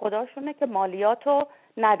 اتفاقا از خداشونه که مالیاتو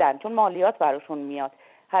ندن، چون مالیات براشون میاد.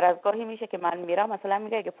 هر از گاهی میشه که من میرم مثلا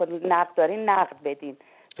میگه اگه نقد دارین نقد بدین،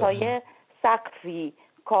 تا یه سقفی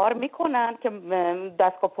کار میکنن که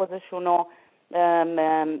دستگاه پوزشون رو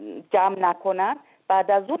جمع نکنن،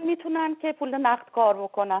 بعد از اون میتونن که پول نقد کار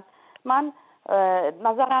بکنن. من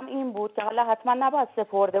نظرم این بود که حالا حتما نباید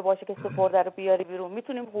سپرده باشه که سپرده رو بیاری بیرون،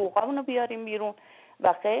 میتونیم حقوقمون رو بیاریم بیرون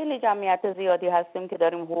و خیلی جمعیت زیادی هستیم که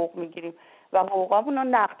داریم حقوق میگیریم و حقوقمون رو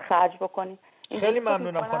نقد خرج بکنیم. خیلی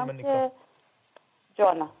ممنونم خانم نیکا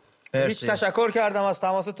جانم. هیچ تشکر کردم از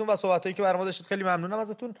تماستون و صحبتایی که برام داشتید. خیلی ممنونم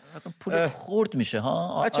ازتون. پول خورد میشه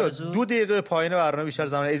ها. بچه‌ها 2 دقیقه پایین برنامه بیشتر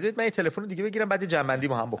زمان اجازه من یه تلفن دیگه بگیرم بعد جنبندی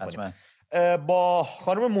ما هم بکنیم. با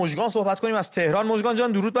خانم مژگان صحبت کنیم از تهران. مژگان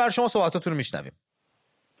جان درود بر شما، صحبتاتون رو میشنویم.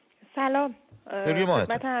 سلام.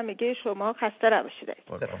 خدمت همگی شما، خسته نباشید.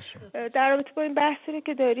 در رابطه با این بحثی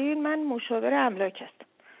که دارین، من مشاور املاک هستم.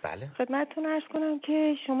 بله. خدمتتون عرض کنم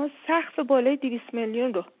که شما سقف بالای 200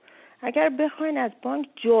 میلیون رو اگر بخواین از بانک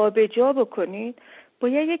جابجا بکنید،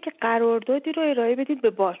 باید یک قراردادی رو ارائه بدید به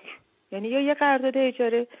بانک، یعنی یا یک قرارداد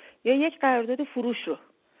اجاره یا یک قرارداد فروش رو.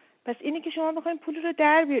 پس اینی که شما بخواید پول رو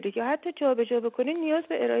در بیارید یا حتی جابجا بکنید نیاز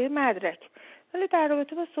به ارائه مدرک. ولی در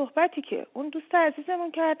رابطه با صحبتی که اون دوست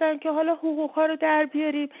عزیزمون کردن که حالا حقوق‌ها رو در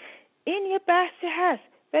بیاریم، این یه بحثی هست،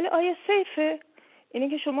 ولی آیا سیفه؟ اینی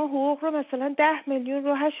که شما حقوق رو مثلا 10 میلیون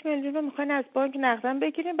رو 8 میلیون رو میخواین از بانک نقداً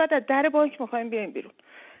بگیرین، بعد از در بانک میخواین بیاین بیرون.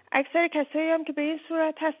 اکثر کسایی هم که به این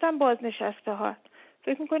صورت هستن بازنشسته ها.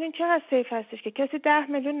 فکر میکنین چقدر سیف هستش که کسی 10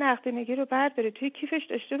 میلیون نقدینگی رو برداره توی کیفش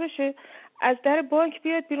داشته باشه، از در بانک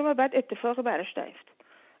بیاد بیرون و بعد اتفاقی براش نیفته.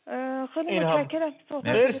 خیلی متشکرم.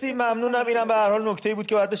 مرسی، ممنونم. اینم به هر حال نکته‌ای بود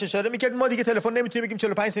که باید بهش اشاره می‌کرد. ما دیگه تلفن نمیتونیم بگیم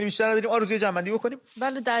 45 ثانیه بیشتر نداریم. آرزوی جنبندی بکنیم.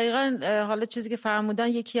 بله دقیقاً. حالا چیزی که فرمودن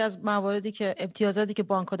یکی از مواردی که امتیازاتی که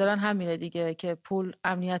بانک‌ها دارن همینه دیگه، که پول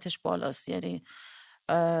امنیتش بالاست، یعنی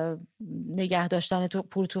نگه داشتن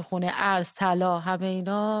پول تو خونه، ارز، طلا، همه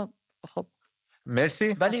اینا. خب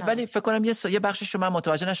مرسی. ولی فکر کنم یه بخشش رو من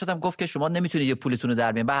متوجه نشدم. گفت که شما نمیتونید یه پولتون رو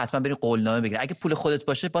در بیارین، بعد حتما برید قولنامه بگیرید. اگه پول خودت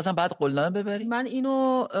باشه بازم بعد قولنامه ببری؟ من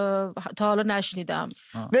اینو تا حالا نشنیدم.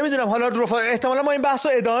 نمیدونم. حالا احتمالا ما این بحثو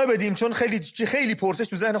ادامه بدیم چون خیلی پرسش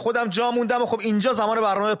تو ذهن خودم جا موندم و خب اینجا زمان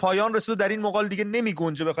برنامه پایان رسید و در این مقال دیگه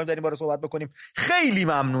نمیگنجه بخوایم در این باره صحبت بکنیم. خیلی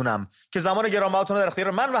ممنونم که زمان گرانبهاتون رو در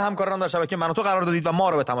اختیار من و همکاران در شبکه من و تو قرار دادید و ما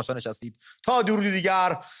رو به تماشا نشستید. تا درودی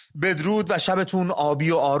دیگر، بدرود و شبتون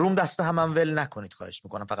آبی و آروم. دست هم ول نکنید، خواهش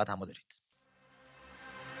میکنم. فقط همو دارید.